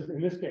this is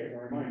in this case.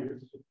 I remind you,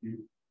 this is the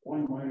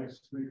 1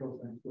 minus 3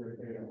 cosine squared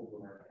theta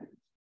over r.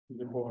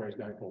 These are polarized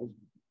dipoles.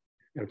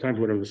 You know, times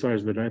whatever the size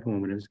of the dipole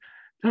moment is,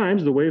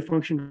 times the wave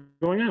function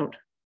going out.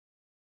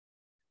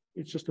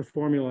 It's just a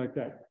formula like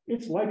that.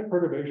 It's like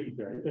perturbation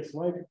theory. It's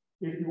like,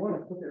 if you want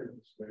to put it in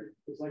this way,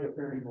 it's like a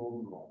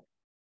Fermi-Golden rule.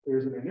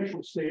 There's an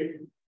initial state,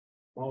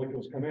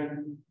 molecules come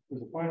in.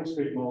 There's a final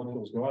state,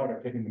 molecules go out.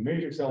 I'm taking the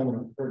matrix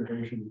element of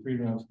perturbation, the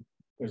freebounds.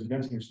 There's a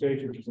density of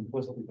states, which is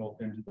implicitly built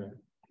into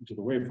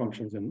the wave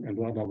functions and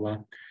blah, blah,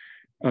 blah.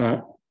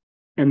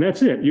 And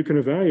that's it. You can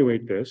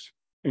evaluate this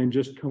and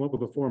just come up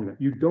with a formula.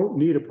 You don't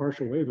need a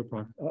partial wave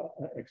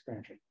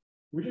expansion,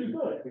 which is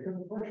good because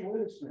the partial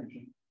wave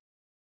expansion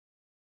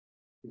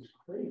is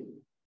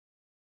crazy.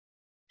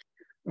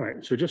 All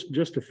right, so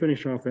just to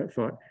finish off that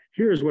thought,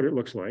 here's what it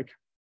looks like.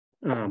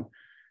 For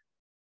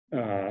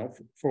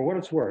what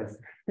it's worth,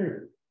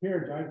 here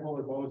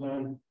dipolar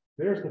boson,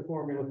 there's the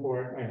formula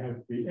for it. I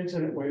have the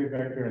incident wave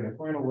vector and the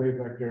final wave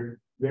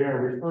vector. They are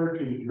referred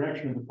to the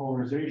direction of the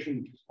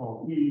polarization, which is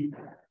called E.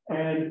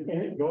 And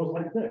it goes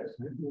like this.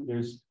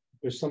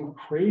 There's some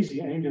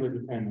crazy angular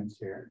dependence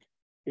here.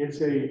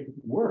 It's a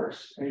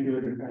worse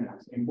angular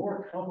dependence, a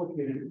more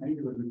complicated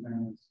angular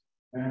dependence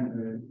than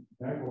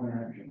the dipole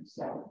interaction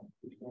itself,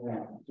 which is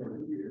sort of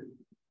weird.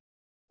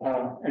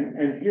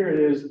 And here it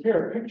is. Here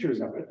are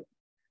pictures of it.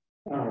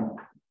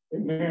 It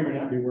may or may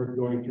not be worth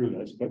going through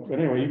this, but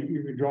anyway,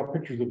 you can draw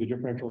pictures of the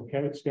differential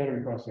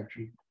scattering cross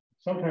section.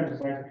 Sometimes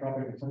it's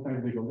isotropic, and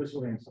sometimes they go this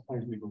way, and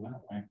sometimes they go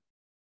that way.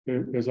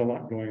 There's a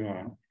lot going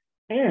on.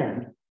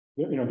 And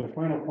the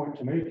final point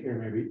to make here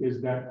maybe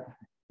is that,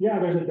 yeah,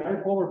 there's a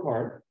dipolar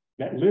part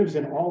that lives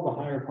in all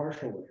the higher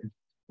partial waves.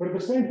 But at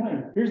the same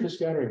time, here's the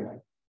scattering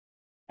length.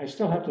 I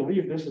still have to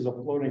leave this as a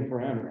floating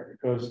parameter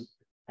because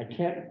I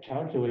can't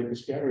calculate the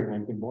scattering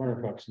length in Bohn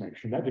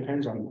approximation. That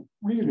depends on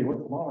really what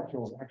the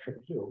molecules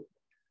actually do.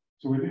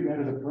 So we do that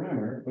as a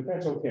parameter, but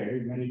that's okay.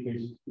 In many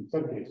cases, in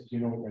some cases, you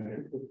know what that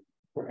is.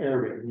 For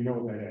area, you know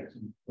what that is,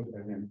 and put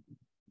that in.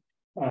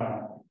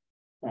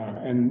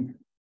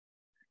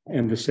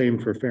 And the same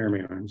for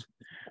fermions,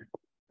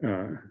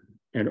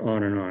 and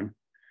on and on.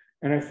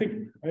 And I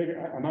think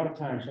I'm out of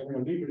time, so I'm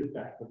going to leave it at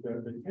that. But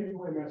the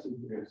takeaway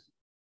message is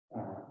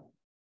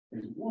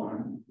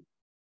one,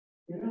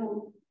 you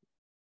know,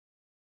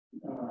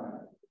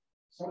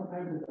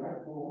 sometimes the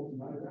dipole is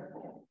not a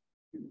dipole.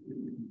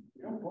 You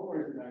don't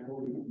polarize the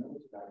dipole, you don't know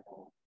it's a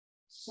dipole.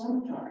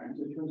 Sometimes,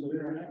 in terms of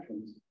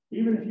interactions,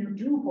 even if you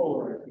do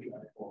polarize the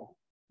dipole,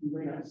 you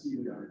may not see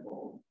the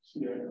dipole.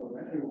 See it or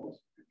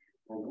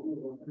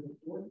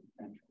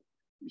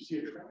you see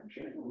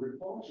attraction or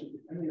repulsion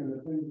depending on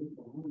the things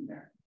that are moving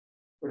there.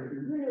 But if you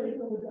really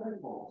know the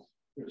dipoles,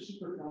 they're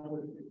super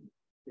complicated.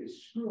 They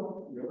screw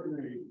up the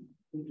ordinary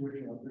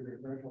intuition of the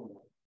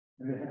differential,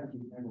 and they have to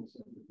be handled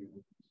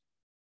separately.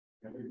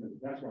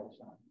 That's what I'm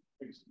saying.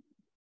 Thanks.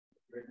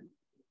 Great.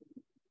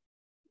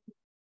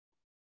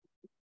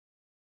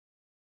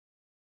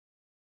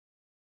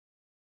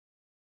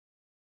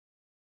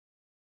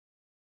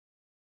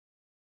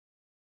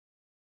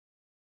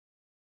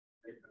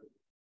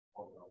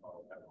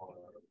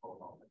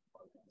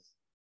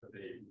 But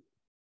they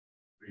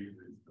agree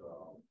with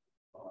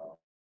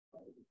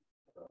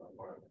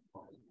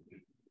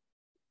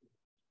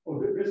Oh,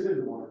 this is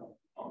the one.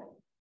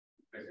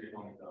 basically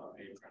only the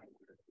A prime.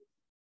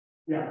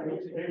 Yeah, A,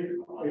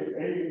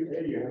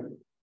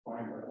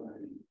 fine.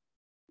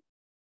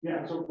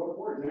 Yeah, so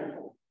for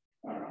example,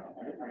 I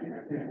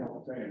can't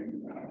help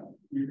saying,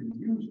 you can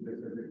use this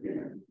as a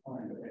given,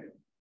 find A.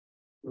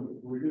 So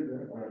we did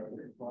the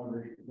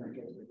collaboration with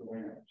Francesca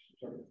Galena,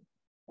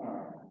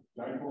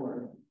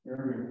 dipolar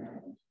area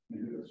analysis. You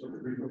did a sort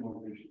of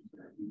remobilization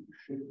there. You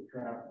shift the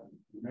trap,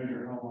 you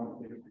measure how long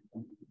it takes to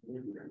come to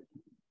equilibrium.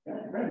 That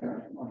depends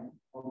on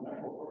the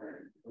dipole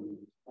area from the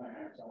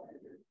ions out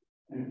here.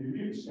 And if you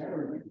use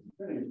scattering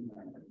things,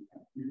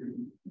 you can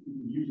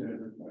use that as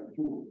a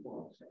tool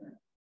for scattering.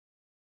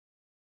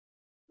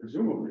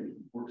 Presumably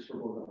works for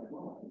both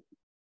dipoles.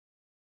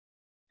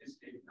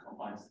 It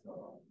combines the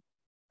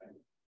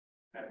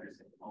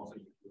everything. Also,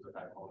 you use a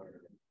dipolar and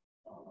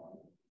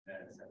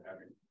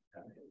everything.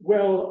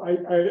 Well, I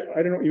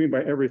don't know what you mean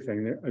by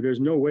everything. There's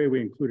no way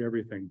we include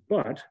everything,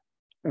 but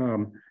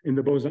in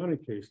the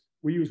bosonic case,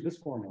 we use this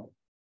formula.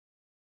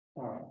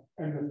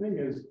 And the thing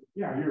is,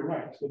 yeah, you're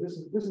right. So this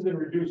is in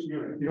reduced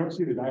unit. You don't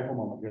see the dipole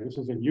moment here. This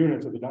is in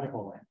units of the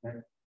dipole length,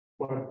 right?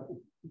 But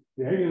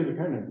the angular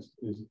dependence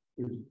is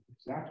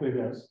exactly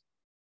this.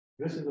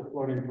 This is a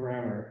floating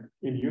parameter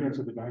in units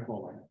of the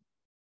dipole length.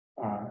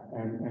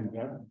 And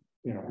that,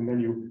 you know, and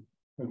then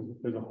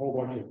there's a whole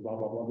bunch of blah,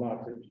 blah, blah,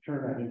 blah to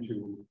turn that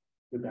into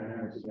the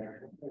dynamics of the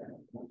actual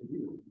parameter.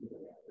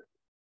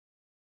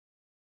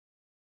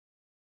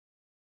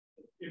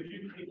 If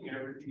you're taking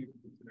everything into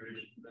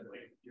consideration that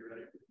like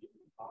theoretically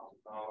talked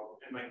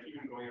about, and like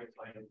even going up to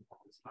like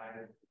this high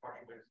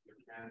partial mix of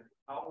can,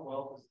 how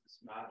well does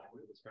this match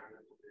with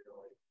experimental data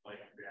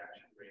like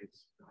reaction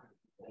rates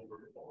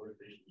over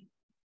polarization?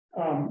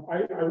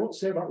 I won't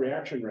say about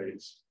reaction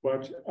rates,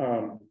 but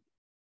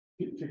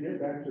to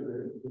get back to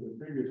the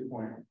previous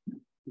point,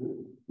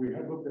 we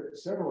have looked at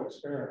several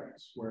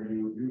experiments where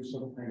you do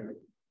some kind of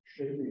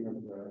shaping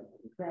of the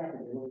trap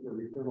and you look for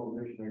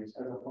rethermalization rates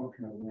as a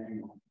function of an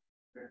angle.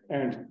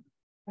 And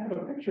I have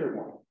a picture of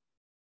one.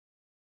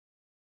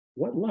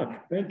 What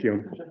luck, thank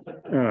you.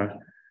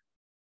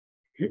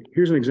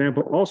 Here's an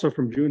example also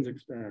from June's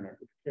experiment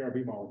with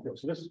KRB molecule.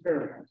 So this is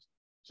paradigms.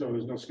 So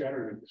there's no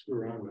scattering to screw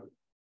around with.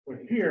 But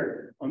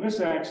here on this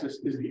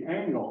axis is the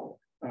angle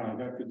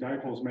that the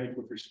dipoles make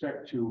with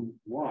respect to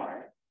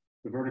y,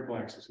 the vertical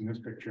axis in this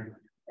picture,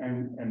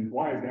 and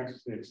y is the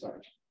axis they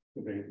excite.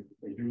 So they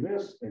do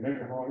this, they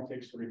measure how long it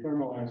takes to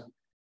rethermalize.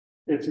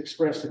 It's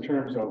expressed in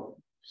terms of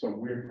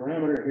some weird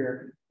parameter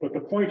here, but the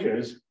point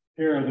is,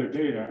 here are the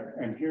data,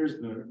 and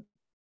here's the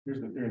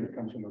theory that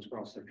comes from this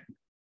cross section.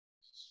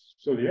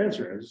 So the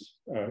answer is,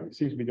 it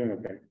seems to be doing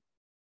okay.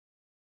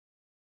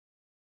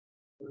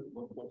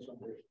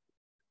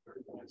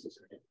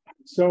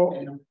 So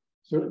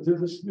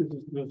this is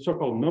the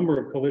so-called number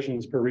of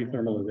collisions per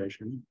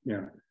rethermalization.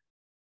 Yeah.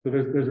 So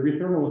there's a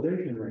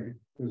rethermalization rate,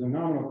 there's a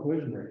nominal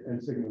collision rate,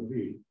 and sigma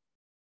v.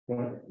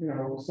 But you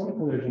know, some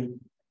collision,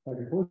 like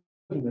a collision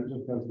that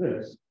just does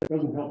this,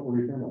 doesn't help the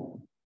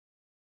rethermal.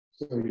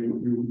 So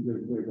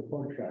there's a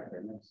plug factor,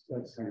 and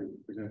that's kind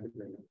of presented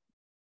there.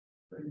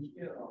 But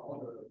here, all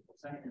the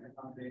section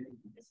accommodating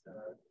is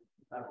the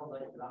dipole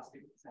like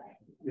elastic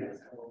section. Yes.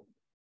 So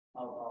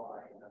how about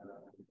like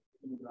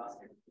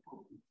elastic?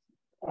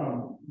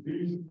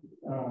 These,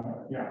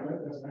 yeah,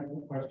 that's an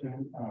excellent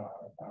question.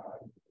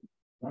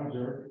 Not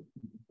observed.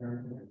 It's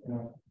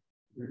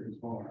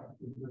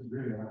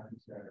really not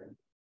scattering.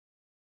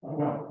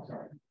 Well,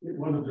 sorry, it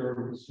was observed,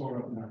 it was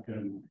sort of not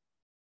good.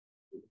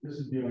 This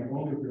is dealing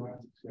only with the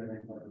elastic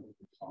scattering part of the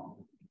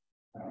song.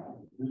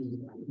 This is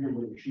here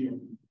with the shield.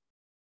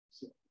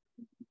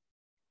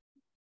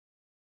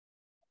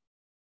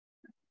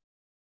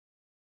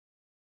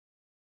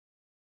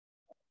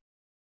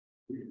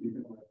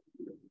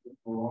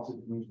 loss of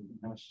dimension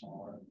is much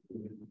smaller.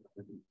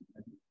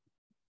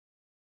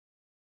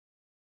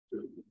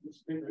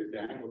 This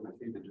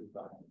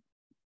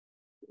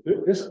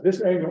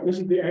angle, this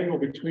is the angle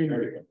between,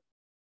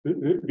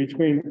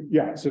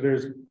 yeah, so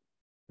there's,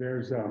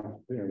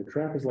 the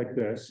trap is like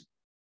this,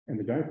 and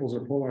the dipoles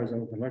are polarized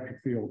with an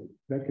electric field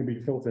that can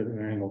be tilted at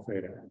an angle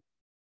theta.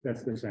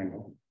 That's this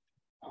angle.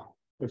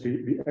 But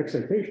the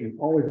excitation is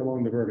always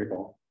along the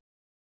vertical.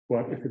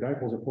 But if the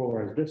dipoles are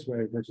polarized this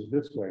way versus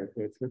this way,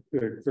 the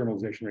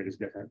thermalization rate is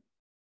different.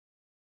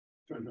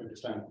 Trying to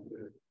understand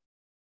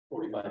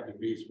 45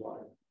 degrees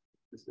wide.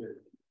 Is the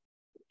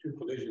two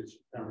collisions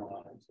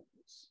thermalized?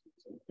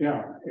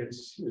 Yeah,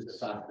 it's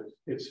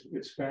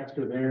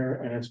faster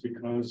there, and it's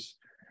because,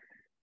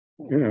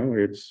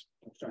 it's.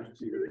 I'm trying to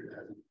see if it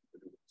has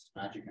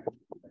magic.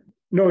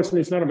 No,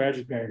 it's not a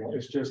magic angle.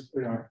 It's just,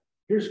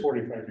 here's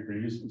 45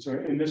 degrees. And so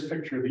in this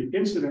picture, the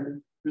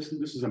incident, this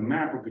is a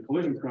map of the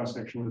collision cross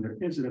section with the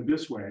incident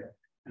this way.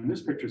 And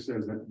this picture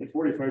says that at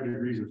 45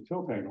 degrees of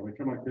tilt angle, they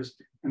come like this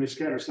and they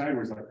scatter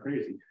sideways like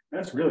crazy.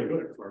 That's really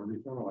good for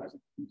rethermalizing.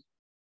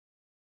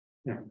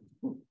 Yeah.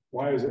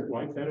 Why is it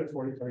like that at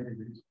 45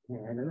 degrees?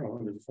 Well, I don't know.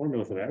 There's a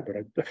formula for that, but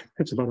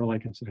that's about all I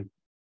can say.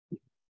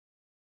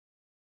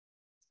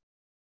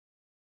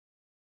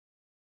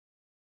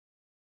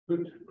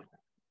 Good.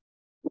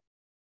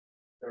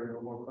 There are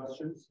no more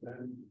questions,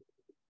 then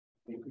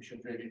I think we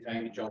should really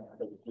thank John.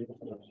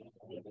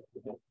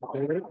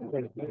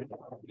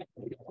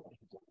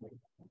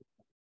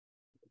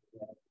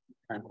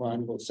 And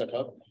Juan will set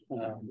up.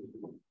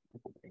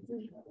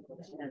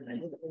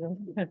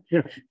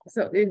 Yeah.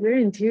 So is there an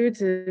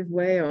intuitive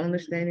way of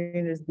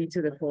understanding this d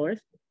to the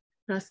fourth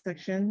cross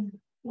section?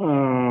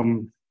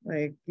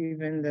 Like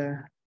even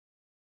the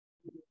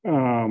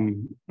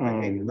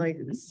like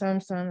some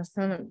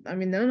I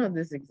mean, none of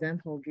this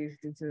example gives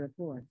d to the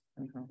fourth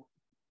somehow.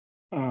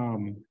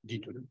 D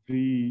to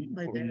the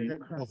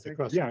cross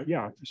section.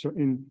 Yeah. So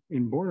in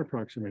Bohn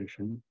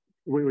approximation,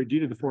 wait, d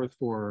to the fourth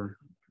for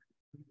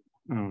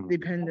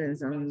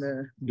dependence on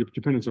the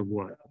dependence of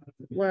what?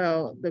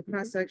 Well, the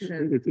cross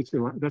section.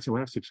 That's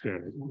elastic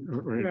scattering,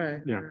 right?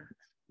 Right. Yeah.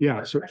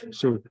 Yeah. So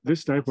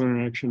this dipole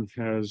interaction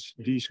has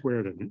d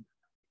squared in it.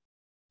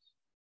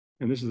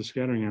 And this is the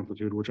scattering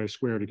amplitude, which I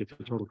square to get to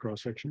the total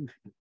cross section.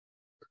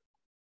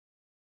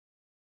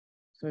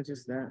 So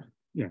just that.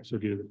 Yeah, so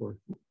d to the fourth.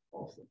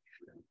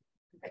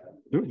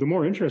 The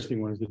more interesting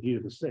one is the d to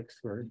the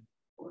sixth, right?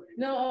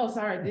 No, oh,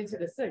 sorry, d to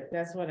the sixth.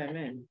 That's what I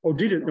meant. Oh,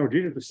 d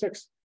to the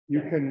sixth. You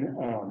can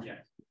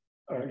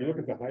you look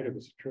at the height of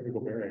the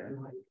centrifugal barrier,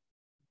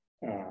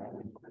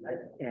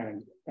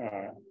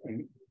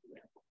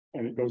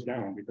 and it goes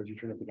down because you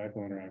turn up the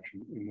dipole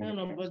interaction.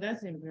 No, but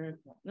that's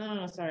empirical.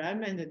 No, sorry, I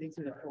meant the d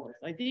to the fourth.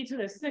 Like d to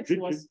the sixth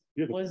was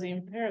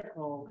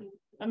empirical.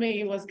 I mean,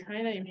 it was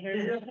kind of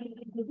empirical.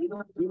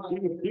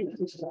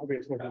 This is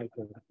obvious looking at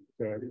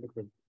the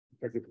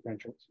effective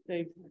potentials.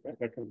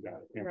 That comes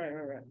down. Yeah.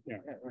 Right.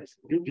 Yeah.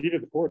 D to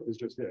the fourth is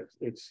just this.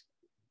 It's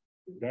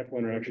dipole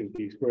interaction is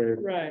d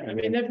squared. Right. I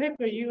mean, the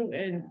paper you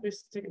and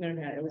Chris Stickner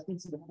had, it was d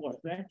to the fourth,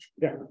 right?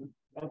 Yeah.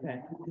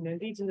 Okay. And then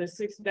d to the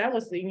sixth, that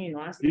was the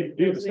inelastic.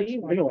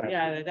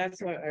 Yeah,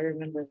 that's what I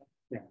remember.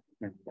 Yeah.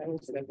 That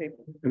was the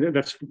paper. And then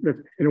that's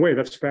in a way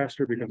that's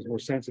faster because it's more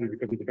sensitive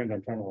because it depends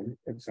on tunnel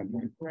at some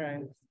point.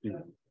 Right.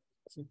 Yeah.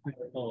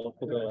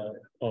 For the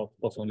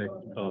photonic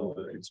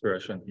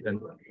expression, then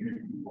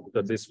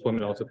does this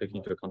formula also take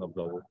into account of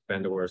the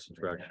van der Waals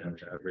interaction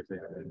and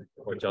everything,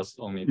 or just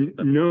only?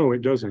 No,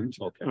 it doesn't.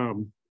 Okay.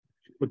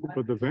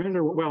 But the van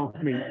der, well,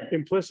 I mean,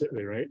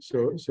 implicitly, right?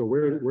 So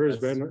where's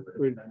van?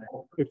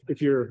 If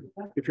you're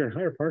in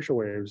higher partial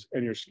waves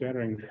and you're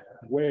scattering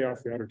way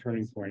off the outer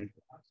turning point,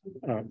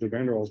 the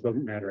van der Waals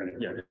doesn't matter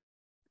anymore. Yeah.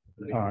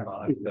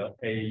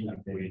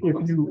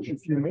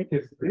 If you make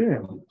it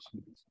thin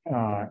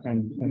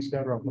and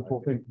scatter off the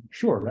whole thing,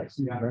 sure, that's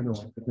the van der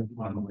Waals.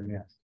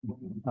 Yeah.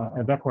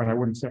 At that point, I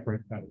wouldn't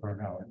separate that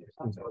part out.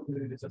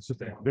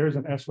 There's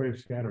an S wave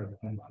scatter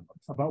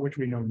about which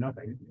we know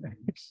nothing,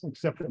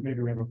 except that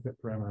maybe we have a fit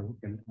parameter. We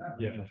can,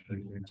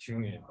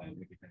 Tune it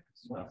and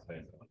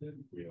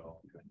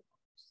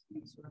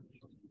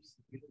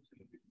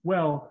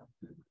well,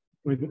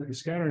 with the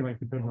scattering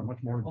length depends on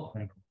much more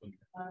than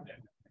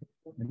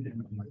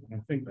I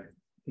think that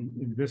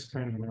in this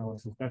kind of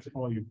analysis, that's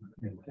all you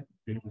can be able to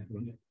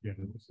get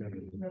in the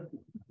scattering.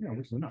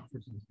 Which is enough.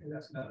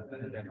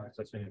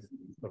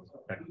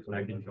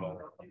 Connecting to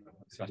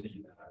so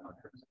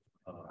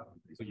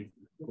you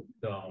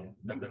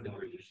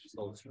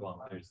so strong,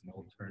 there's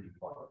no turning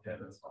point.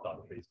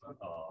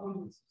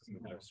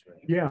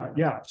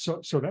 Yeah.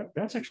 So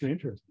that's actually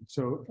interesting.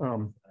 So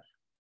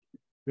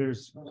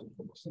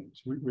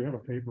we have a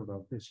paper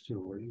about this too,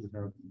 where you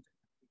have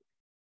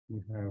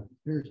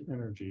here's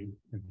energy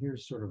and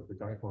here's sort of the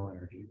dipole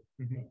energy.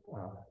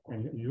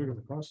 And you look at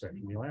the cross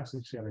section, the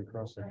elastic scattering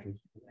cross section,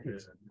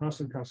 it's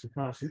constant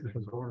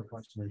because of Bohn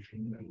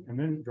approximation, and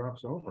then it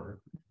drops over.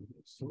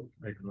 So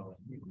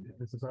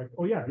this is like,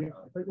 oh yeah,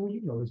 well,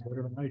 you know this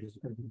better than I do.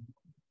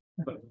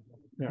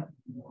 Yeah.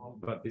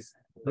 But this,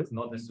 that's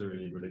not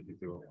necessarily related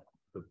to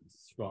the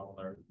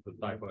stronger, the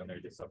dipole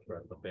energy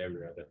subtract the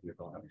barrier that you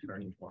don't have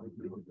turning point.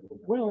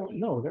 Well,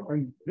 no,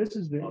 this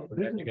is the,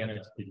 Again,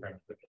 it's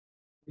different.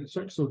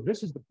 so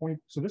this is the point,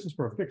 so this is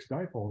for a fixed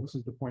dipole, this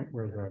is the point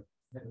where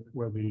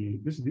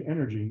this is the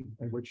energy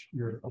at which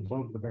you're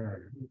above the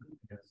barrier.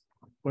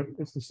 But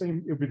it's the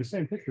same, it would be the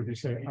same picture if you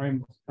say,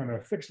 I'm on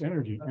a fixed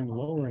energy and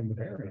lowering the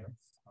barrier.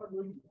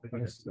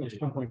 And it's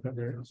some point that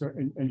there, so,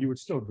 and you would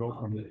still go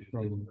from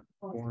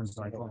Bohn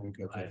dipole.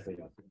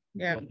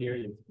 Yeah. Here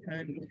you.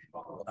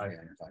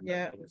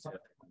 Yeah.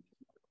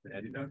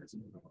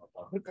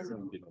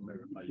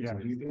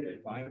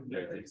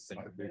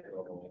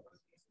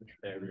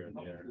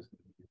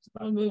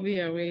 What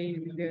movie are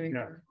we doing?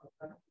 Yeah.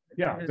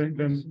 Yeah, then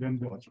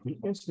the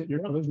instant your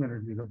collision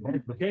energy,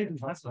 the gauge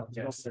is less than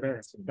the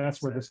barrier.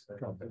 That's where this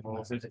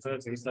comes.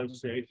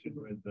 Association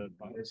with the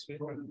biosphere.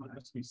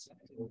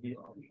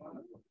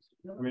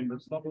 I mean, the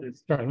stuff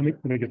is. Sorry,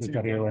 let me get this out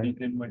of your way.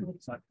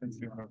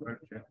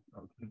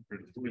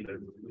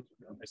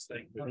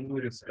 I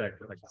would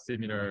expect like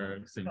similar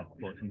thing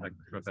for like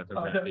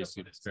Professor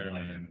basic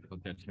experiment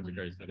potential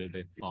because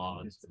they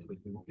pause.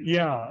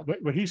 Yeah,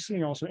 but he's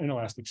seeing also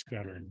inelastic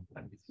scattering.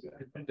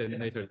 Then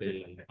later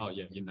they, oh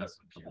yeah, in that.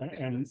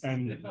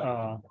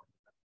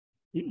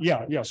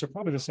 Yeah, so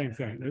probably the same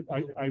thing.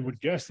 I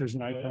would guess there's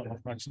an ITAMP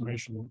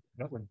approximation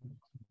that would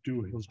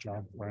do his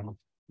job for him.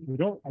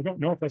 I don't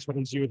know if that's what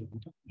he's using.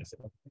 Yes,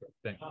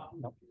 thank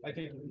you. I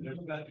think there's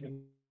that.